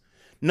progress?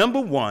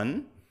 Number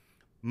one,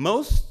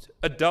 most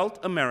adult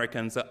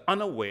Americans are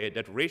unaware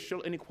that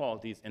racial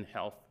inequalities in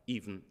health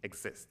even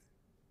exist.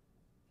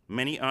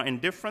 Many are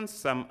indifferent,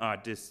 some are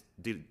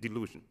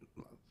delusional.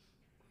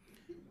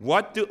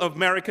 What do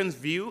Americans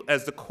view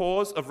as the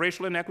cause of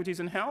racial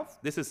inequities in health?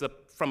 This is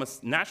from a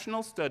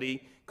national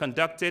study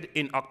conducted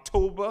in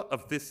October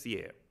of this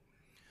year.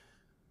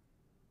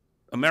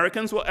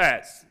 Americans were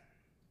asked,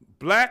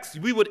 blacks,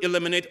 we would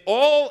eliminate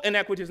all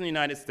inequities in the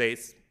United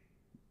States.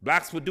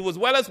 Blacks would do as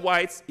well as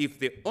whites if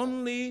they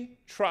only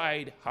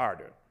tried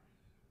harder.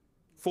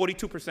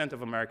 42%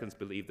 of Americans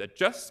believe that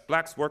just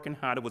blacks working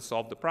harder would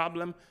solve the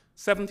problem.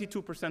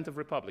 72% of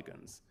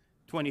Republicans,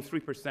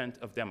 23%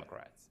 of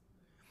Democrats.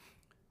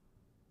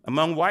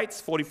 Among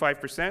whites,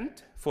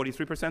 45%,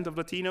 43% of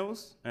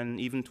Latinos, and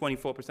even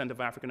 24%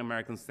 of African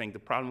Americans think the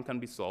problem can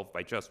be solved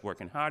by just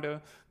working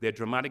harder. There are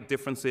dramatic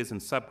differences in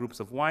subgroups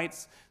of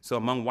whites. So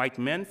among white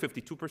men,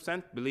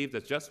 52% believe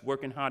that just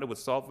working harder would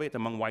solve it.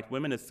 Among white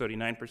women, it's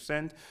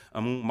 39%.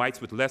 Among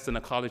whites with less than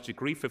a college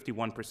degree,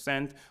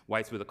 51%.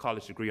 Whites with a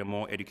college degree or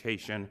more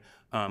education,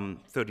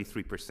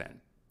 33%.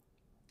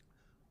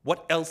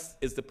 What else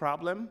is the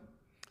problem?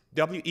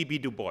 W.E.B.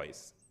 Du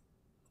Bois,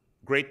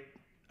 great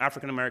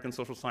African-American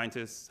social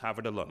scientist,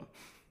 Harvard alum,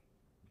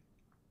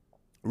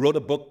 wrote a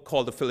book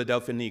called The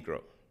Philadelphia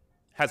Negro,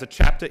 has a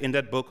chapter in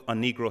that book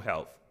on Negro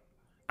health.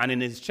 And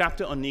in his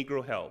chapter on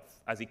Negro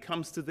health, as he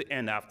comes to the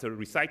end after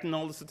reciting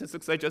all the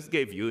statistics I just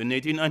gave you in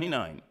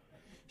 1899,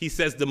 he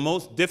says the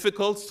most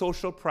difficult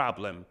social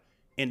problem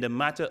in the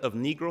matter of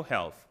Negro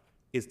health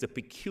is the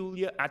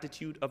peculiar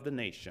attitude of the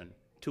nation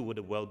toward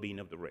the well-being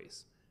of the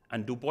race.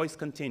 And Du Bois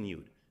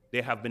continued,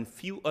 there have been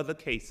few other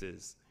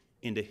cases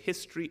in the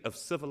history of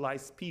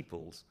civilized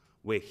peoples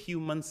where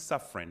human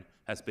suffering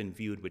has been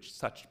viewed with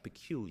such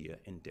peculiar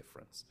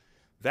indifference.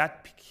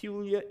 That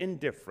peculiar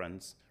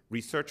indifference,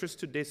 researchers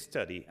today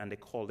study, and they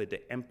call it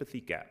the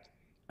empathy gap.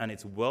 And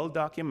it's well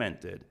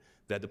documented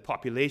that the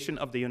population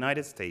of the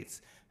United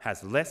States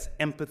has less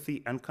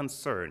empathy and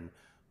concern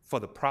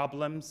for the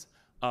problems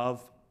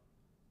of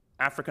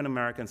African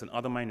Americans and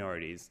other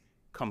minorities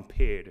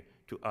compared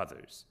to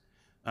others.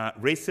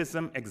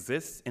 Racism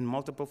exists in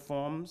multiple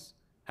forms,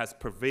 has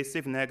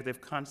pervasive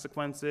negative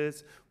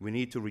consequences. We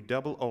need to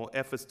redouble our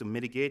efforts to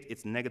mitigate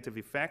its negative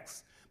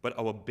effects, but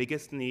our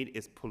biggest need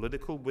is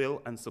political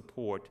will and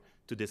support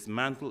to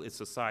dismantle its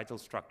societal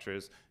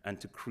structures and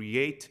to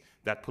create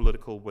that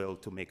political will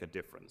to make a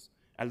difference.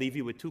 I'll leave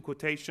you with two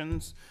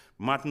quotations.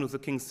 Martin Luther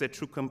King said,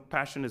 true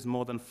compassion is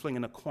more than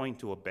flinging a coin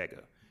to a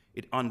beggar.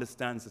 It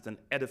understands that an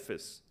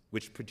edifice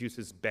which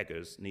produces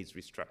beggars needs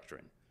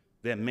restructuring.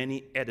 There are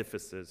many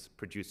edifices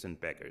producing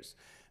beggars.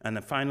 And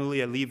then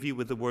finally, I leave you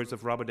with the words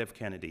of Robert F.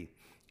 Kennedy.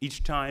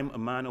 Each time a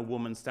man or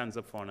woman stands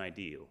up for an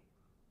ideal,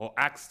 or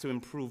acts to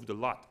improve the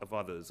lot of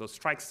others, or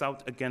strikes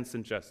out against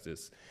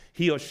injustice,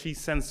 he or she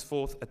sends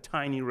forth a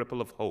tiny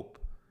ripple of hope.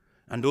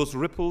 And those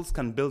ripples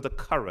can build a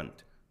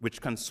current which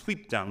can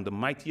sweep down the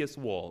mightiest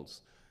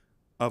walls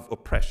of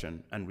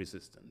oppression and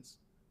resistance.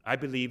 I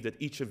believe that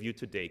each of you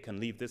today can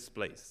leave this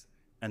place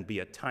and be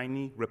a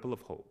tiny ripple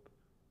of hope.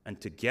 And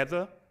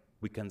together,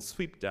 we can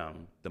sweep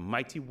down the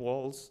mighty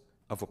walls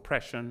of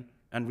oppression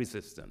and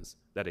resistance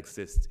that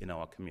exist in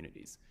our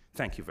communities.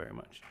 Thank you very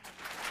much.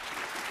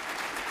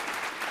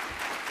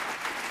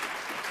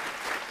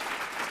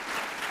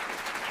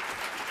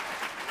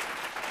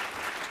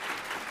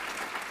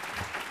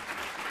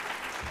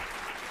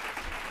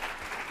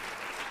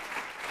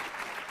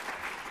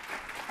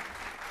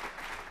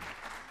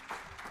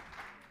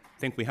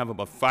 I think we have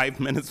about 5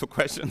 minutes for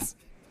questions.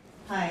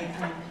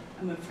 Hi,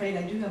 I'm afraid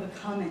I do have a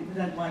comment, but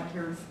I'd like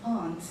your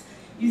response.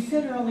 You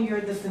said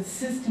earlier that the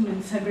system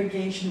in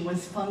segregation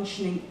was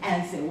functioning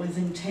as it was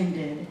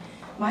intended.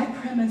 My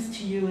premise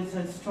to you as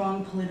a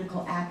strong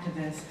political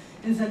activist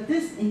is that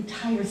this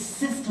entire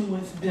system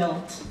was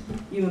built,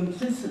 you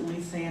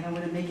implicitly say, and I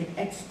want to make it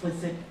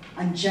explicit,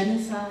 on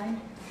genocide,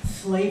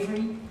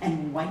 slavery,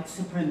 and white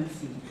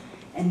supremacy.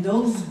 And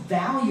those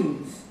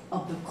values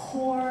of the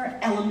core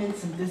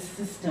elements of this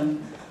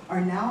system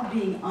are now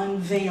being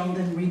unveiled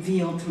and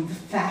revealed through the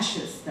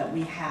fascists that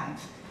we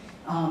have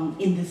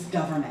in this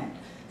government.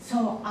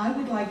 So I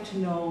would like to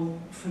know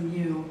from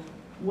you,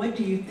 what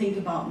do you think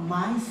about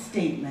my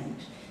statement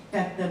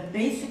that the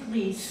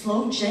basically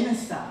slow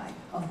genocide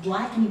of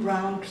black and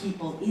brown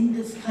people in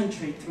this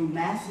country through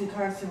mass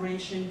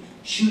incarceration,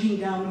 shooting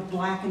down of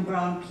black and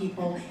brown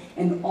people,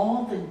 and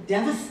all the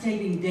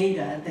devastating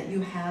data that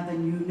you have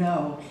and you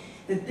know,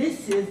 that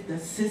this is the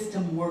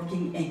system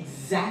working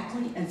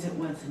exactly as it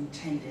was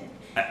intended.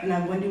 And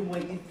I wonder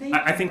what you think.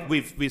 I think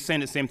we're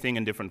saying the same thing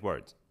in different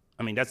words.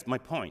 I mean, that's my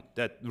point,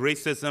 that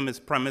racism is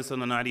premised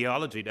on an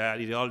ideology, the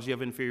ideology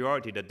of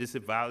inferiority that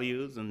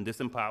disvalues and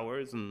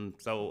disempowers, and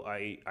so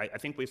I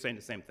think we're saying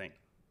the same thing.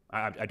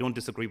 I don't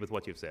disagree with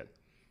what you've said.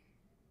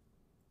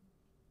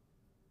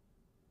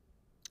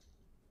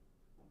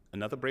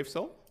 Another brave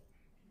soul?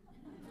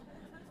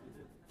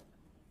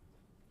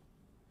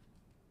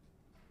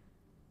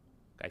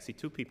 I see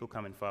two people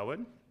coming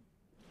forward.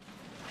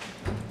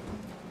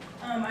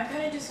 I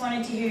kind of just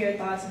wanted to hear your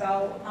thoughts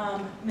about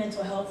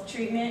mental health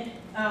treatment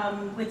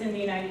within the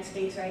United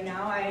States right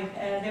now.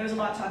 There was a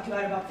lot talked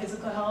about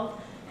physical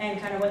health and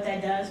kind of what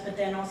that does, but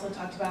then also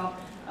talked about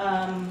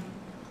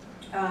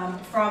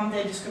from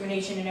the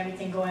discrimination and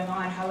everything going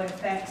on, how it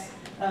affects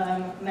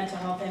mental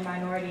health and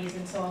minorities.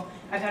 And so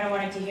I kind of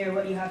wanted to hear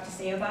what you have to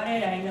say about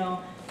it. I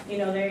know,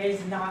 there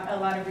is not a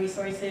lot of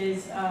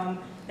resources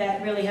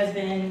that really has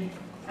been,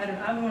 I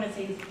don't want to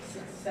say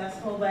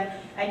successful, but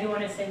I do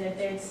want to say that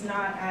it's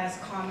not as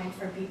common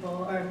for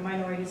people or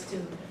minorities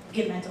to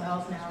get mental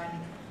health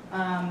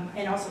now,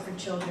 and also for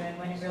children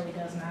when it really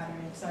does matter.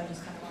 And so I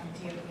just kind of wanted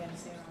to hear what you had to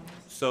say on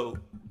this. So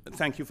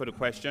thank you for the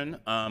question.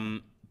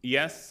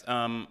 Yes,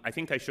 I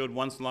think I showed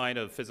one slide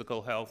of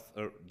physical health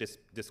or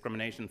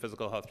discrimination,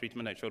 physical health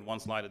treatment. I showed one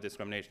slide of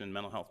discrimination in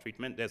mental health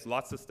treatment. There's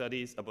lots of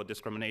studies about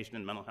discrimination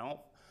in mental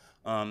health.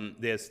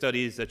 There's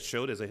studies that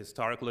show, there's a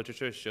historical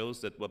literature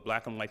shows that with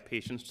black and white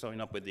patients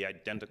showing up with the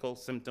identical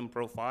symptom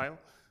profile,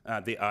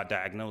 they are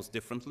diagnosed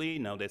differently.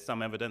 Now, there's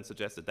some evidence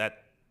suggests that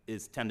that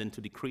is tending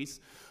to decrease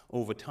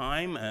over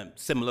time.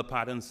 Similar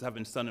patterns have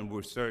been done in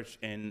research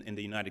in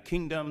the United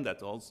Kingdom.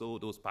 That also,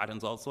 those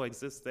patterns also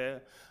exist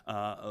there,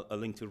 a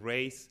link to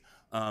race.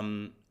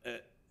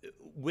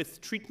 With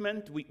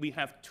treatment, we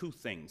have two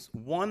things.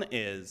 One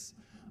is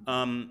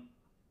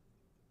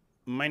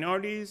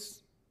minorities,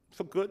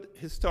 for good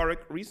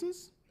historic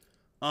reasons,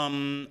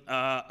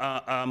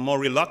 are more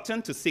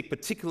reluctant to seek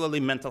particularly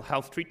mental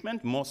health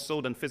treatment, more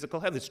so than physical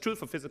health. It's true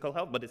for physical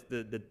health, but it's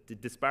the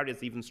disparity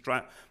is even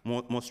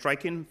more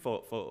striking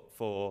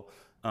for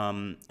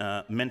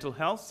mental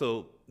health.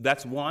 So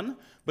that's one.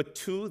 But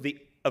two, the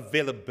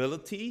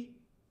availability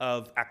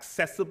of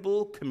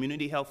accessible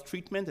community health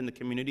treatment in the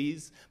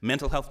communities,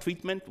 mental health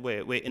treatment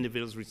where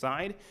individuals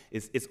reside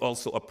is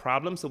also a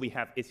problem. So we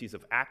have issues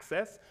of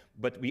access,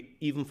 but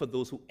even for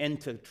those who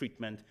enter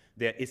treatment,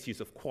 there are issues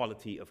of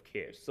quality of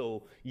care.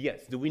 So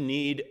yes, do we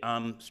need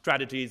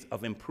strategies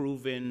of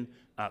improving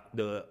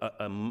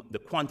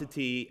the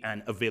quantity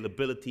and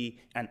availability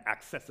and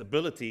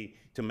accessibility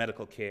to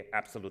medical care?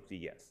 Absolutely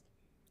yes.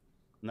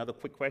 Another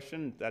quick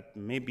question that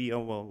may be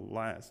our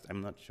last,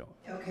 I'm not sure.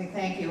 Okay,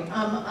 thank you.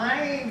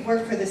 I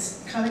work for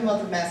this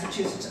Commonwealth of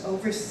Massachusetts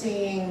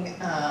overseeing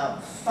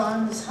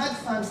funds, HUD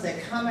funds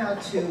that come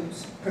out to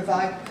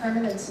provide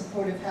permanent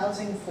supportive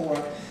housing for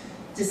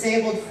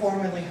disabled,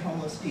 formerly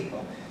homeless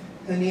people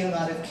who need a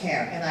lot of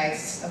care. And I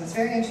was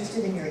very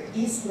interested in your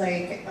East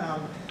Lake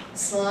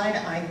slide.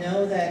 I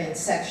know that in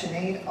Section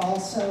 8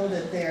 also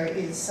that there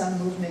is some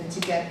movement to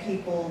get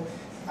people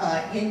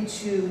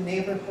into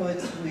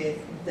neighborhoods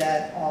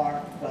that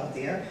are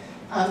wealthier.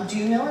 Do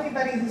you know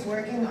anybody who's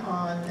working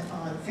on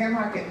fair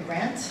market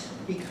rent?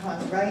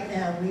 Because right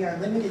now we are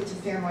limited to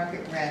fair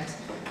market rent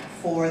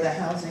for the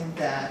housing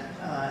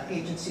that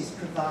agencies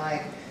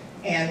provide.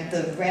 And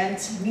the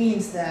rent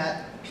means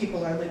that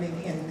people are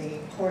living in the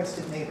poorest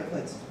of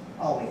neighborhoods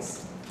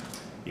always.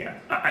 Yeah,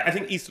 I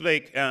think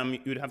Eastlake,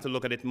 you'd have to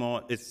look at it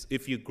more. It's,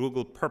 if you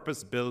Google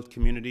purpose-built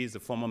communities, the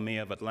former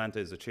mayor of Atlanta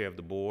is the chair of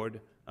the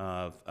board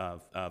of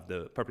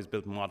the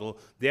purpose-built model.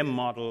 Their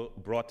model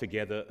brought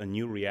together a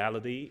new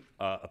reality,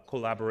 a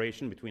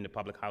collaboration between the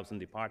public housing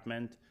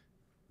department,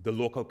 the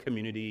local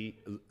community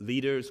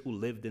leaders who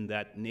lived in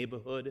that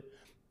neighborhood,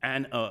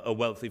 and a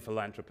wealthy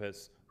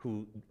philanthropist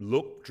who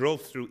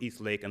drove through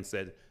Eastlake and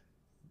said,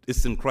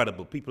 it's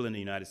incredible. People in the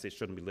United States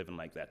shouldn't be living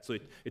like that. So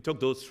it took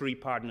those three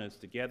partners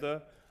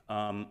together,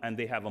 and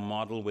they have a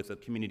model with a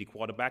community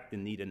quarterback. They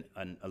need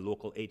a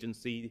local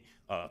agency,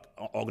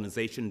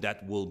 organization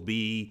that will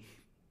be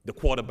the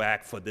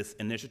quarterback for this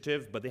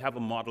initiative, but they have a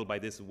model by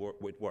this it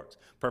works.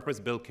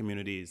 Purpose-built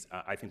communities,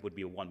 I think, would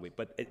be a one-way,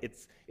 but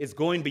it's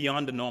going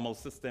beyond the normal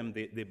system.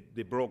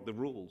 They broke the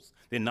rules.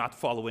 They're not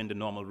following the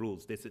normal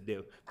rules.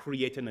 They're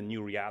creating a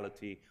new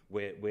reality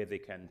where they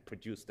can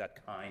produce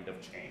that kind of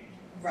change.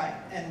 Right,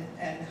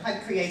 and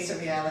HUD creates a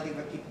reality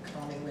where people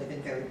can only live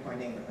in very poor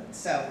neighborhoods.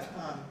 So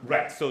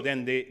right. So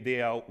then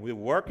we're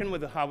working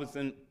with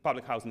the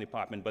public housing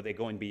department, but they're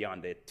going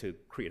beyond it to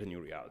create a new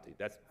reality.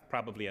 That's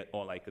probably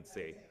all I could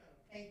say.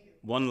 Thank you.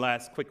 One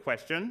last quick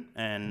question,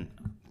 and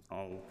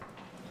I'll.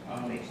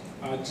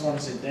 I just want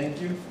to say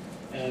thank you,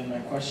 and my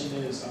question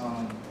is,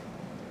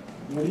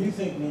 what do you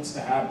think needs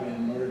to happen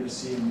in order to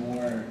see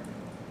more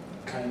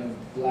kind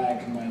of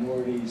black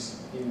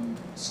minorities in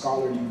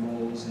scholarly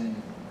roles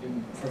and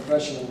in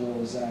professional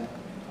roles that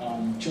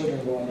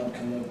children growing up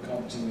can look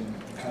up to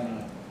and kind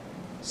of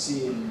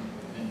see and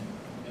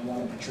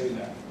want to portray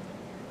that?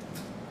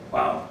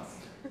 Wow.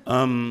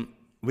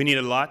 We need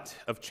a lot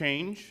of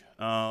change.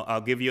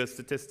 I'll give you a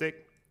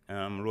statistic.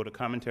 Wrote a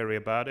commentary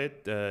about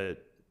it.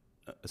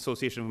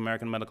 Association of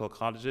American Medical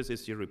Colleges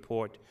issued a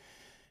report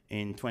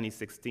in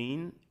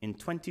 2016. In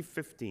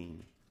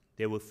 2015,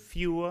 there were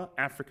fewer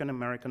African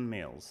American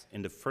males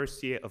in the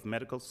first year of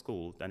medical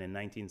school than in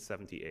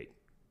 1978.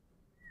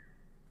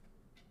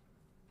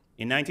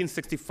 In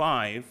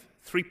 1965,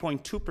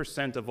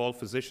 3.2% of all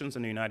physicians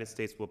in the United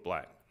States were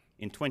black.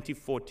 In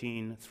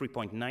 2014,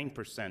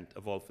 3.9%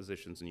 of all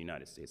physicians in the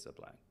United States are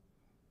black.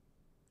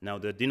 Now,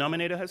 the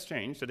denominator has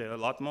changed, so there are a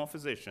lot more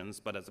physicians,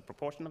 but as a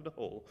proportion of the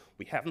whole,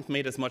 we haven't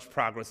made as much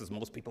progress as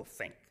most people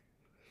think.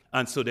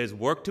 And so there's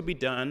work to be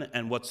done,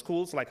 and what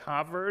schools like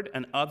Harvard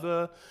and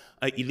other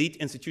elite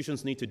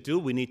institutions need to do,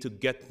 we need to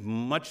get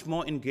much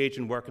more engaged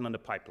in working on the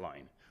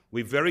pipeline.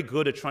 We're very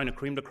good at trying to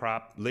cream the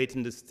crop late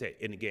in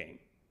the game,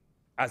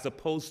 as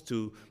opposed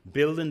to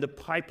building the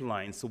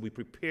pipeline so we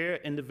prepare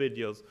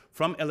individuals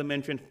from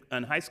elementary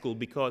and high school,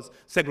 because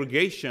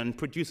segregation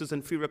produces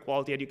inferior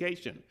quality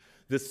education.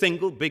 The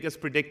single biggest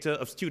predictor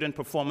of student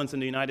performance in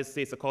the United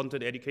States, according to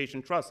the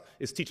Education Trust,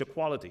 is teacher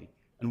quality.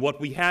 And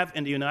what we have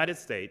in the United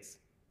States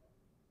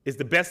is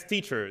the best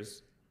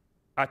teachers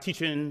are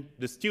teaching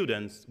the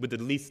students with the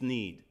least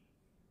need.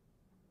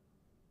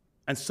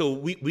 And so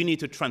we need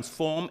to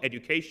transform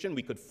education.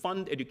 We could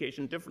fund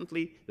education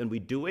differently than we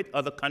do it.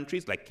 Other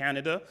countries, like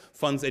Canada,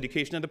 funds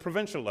education at the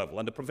provincial level.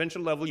 On the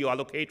provincial level, you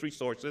allocate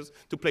resources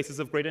to places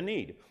of greater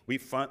need. We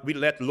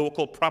let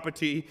local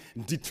property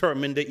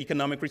determine the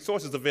economic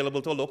resources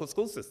available to a local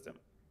school system.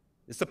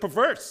 It's a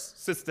perverse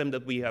system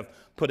that we have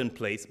put in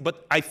place,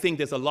 but I think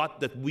there's a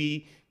lot that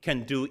we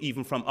can do,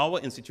 even from our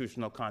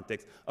institutional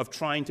context, of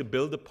trying to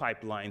build a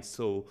pipeline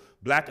so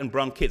black and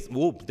brown kids,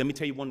 let me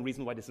tell you one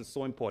reason why this is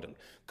so important.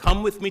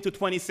 Come with me to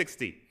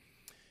 2060.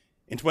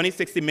 In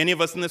 2060, many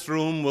of us in this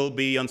room will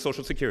be on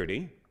Social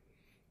Security.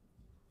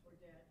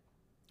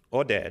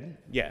 Or dead,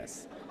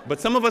 yes.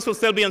 But some of us will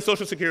still be on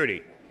Social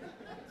Security.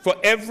 For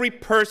every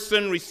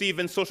person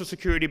receiving Social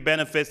Security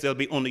benefits, there'll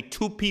be only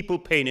 2 people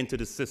paying into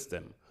the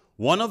system.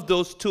 One of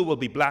those 2 will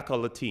be black or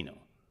Latino.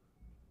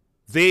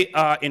 They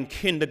are in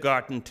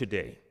kindergarten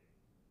today.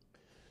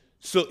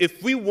 So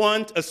if we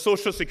want a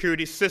Social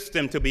Security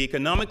system to be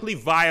economically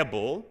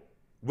viable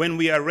when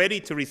we are ready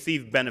to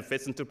receive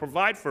benefits and to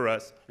provide for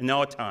us in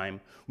our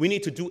time, we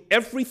need to do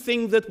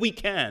everything that we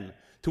can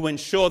to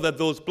ensure that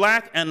those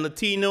black and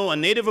Latino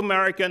and Native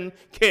American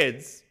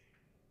kids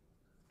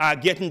are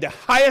getting the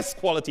highest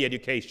quality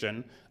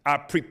education, are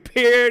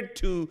prepared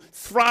to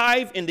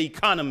thrive in the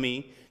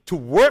economy, to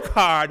work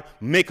hard,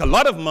 make a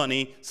lot of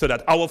money, so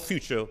that our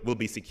future will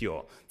be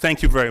secure.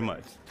 Thank you very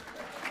much.